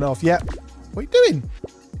 then turn it off. Yep. What are you doing?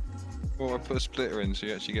 Well, I put a splitter in so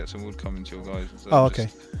you actually get some wood coming to your guys. So Oh, okay.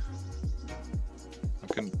 I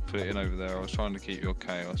couldn't put it in over there. I was trying to keep your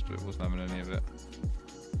chaos, but it wasn't having any of it.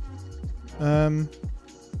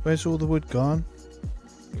 Where's all the wood gone?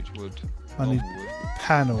 Which wood? I need Normal wood.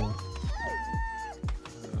 panel.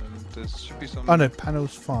 There should be some. Oh no,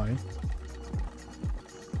 panel's fine.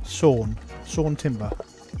 Sawn timber.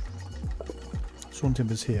 Sawn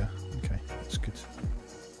timber's here. Okay, that's good.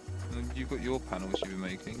 And you've got your panels you've been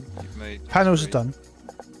making. You've made. Panels are 3. done.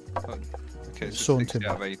 Oh, okay, so Sawn 60 timber.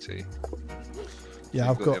 out of 80. Yeah,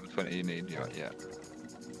 So I've you've got. the other 20 you need. Yeah.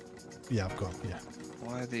 Yeah, I've got. Yeah.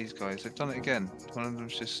 Why are these guys? They've done it again. One of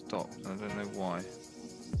them's just stopped. I don't know why.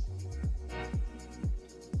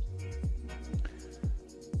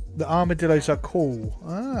 The armadillos are cool.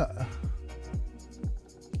 Ah.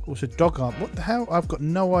 Also, dog arm. What the hell? I've got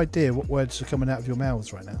no idea what words are coming out of your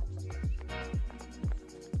mouths right now.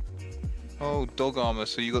 Oh, dog armor.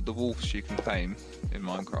 So you got the wolves you can tame in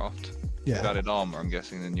Minecraft. They've Yeah. added armor. I'm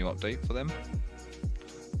guessing in the new update for them.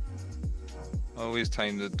 I always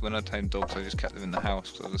tamed when I tamed dogs. I just kept them in the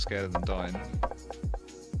house because I was scared of them dying.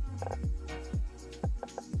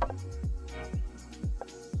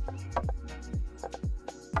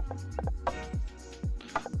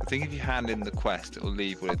 I think if you hand in the quest, it'll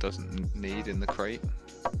leave what it doesn't need in the crate.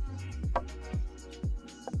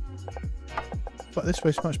 But this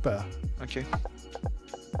way's much better. Okay.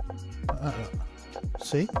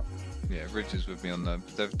 See? Yeah, Ridge is with me on the.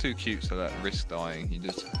 They're too cute, so that risk dying. You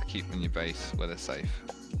just keep them in your base where they're safe.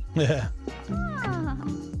 Yeah.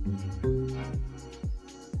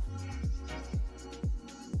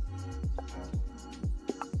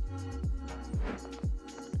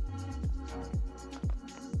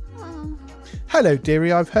 Hello,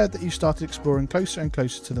 dearie. I've heard that you started exploring closer and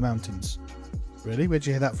closer to the mountains. Really? Where'd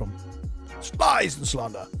you hear that from? Lies and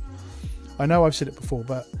slander. I know I've said it before,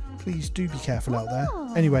 but please do be careful out there.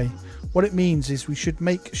 Anyway, what it means is we should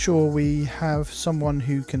make sure we have someone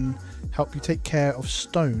who can help you take care of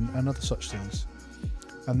stone and other such things.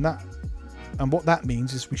 And what that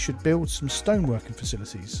means is we should build some stoneworking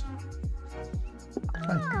facilities.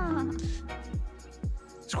 Okay.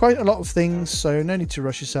 It's quite a lot of things, so no need to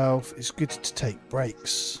rush yourself. It's good to take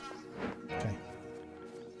breaks. Okay.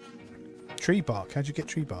 Tree bark. How'd you get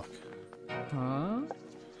tree bark? Huh?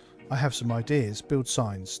 I have some ideas. Build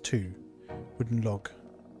signs. 2. Wooden log.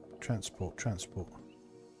 Transport.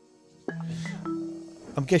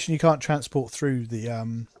 I'm guessing you can't transport through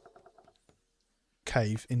the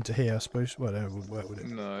cave into here, I suppose. Well, that wouldn't work, would it?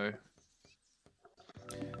 No.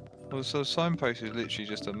 Well, so signpost is literally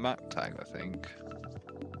just a map tag, I think.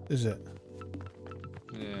 Is it?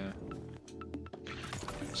 Yeah.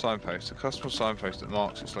 Signpost. A custom signpost that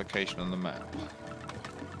marks its location on the map.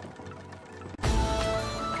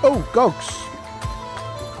 Oh, Gogz!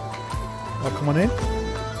 Oh, come on in.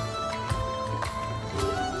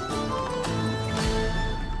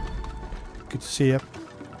 Good to see you.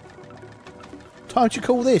 Time to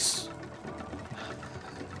call this.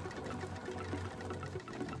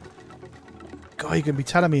 God, you're going to be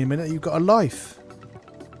telling me in a minute you've got a life.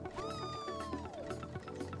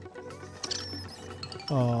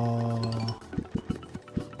 Oh.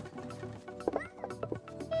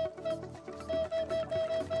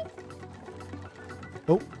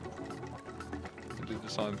 Oh. I did the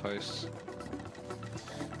signposts.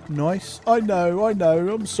 Nice. I know.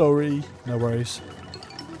 I'm sorry. No worries.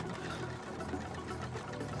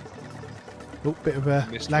 Oh, bit of a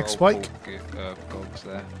Mr. lag Old spike. Gogz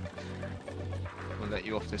there. We'll let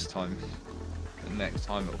you off this time. The next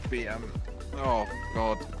time it'll be oh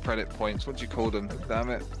god, credit points. What do you call them? Damn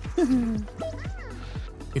it.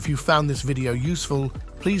 If you found this video useful,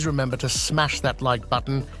 please remember to smash that like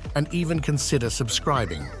button and even consider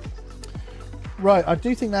subscribing. Right, I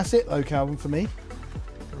do think that's it though, Calvin, for me.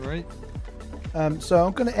 Right. So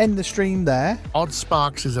I'm going to end the stream there.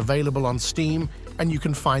 Oddsparks is available on Steam, and you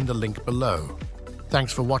can find the link below.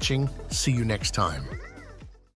 Thanks for watching. See you next time.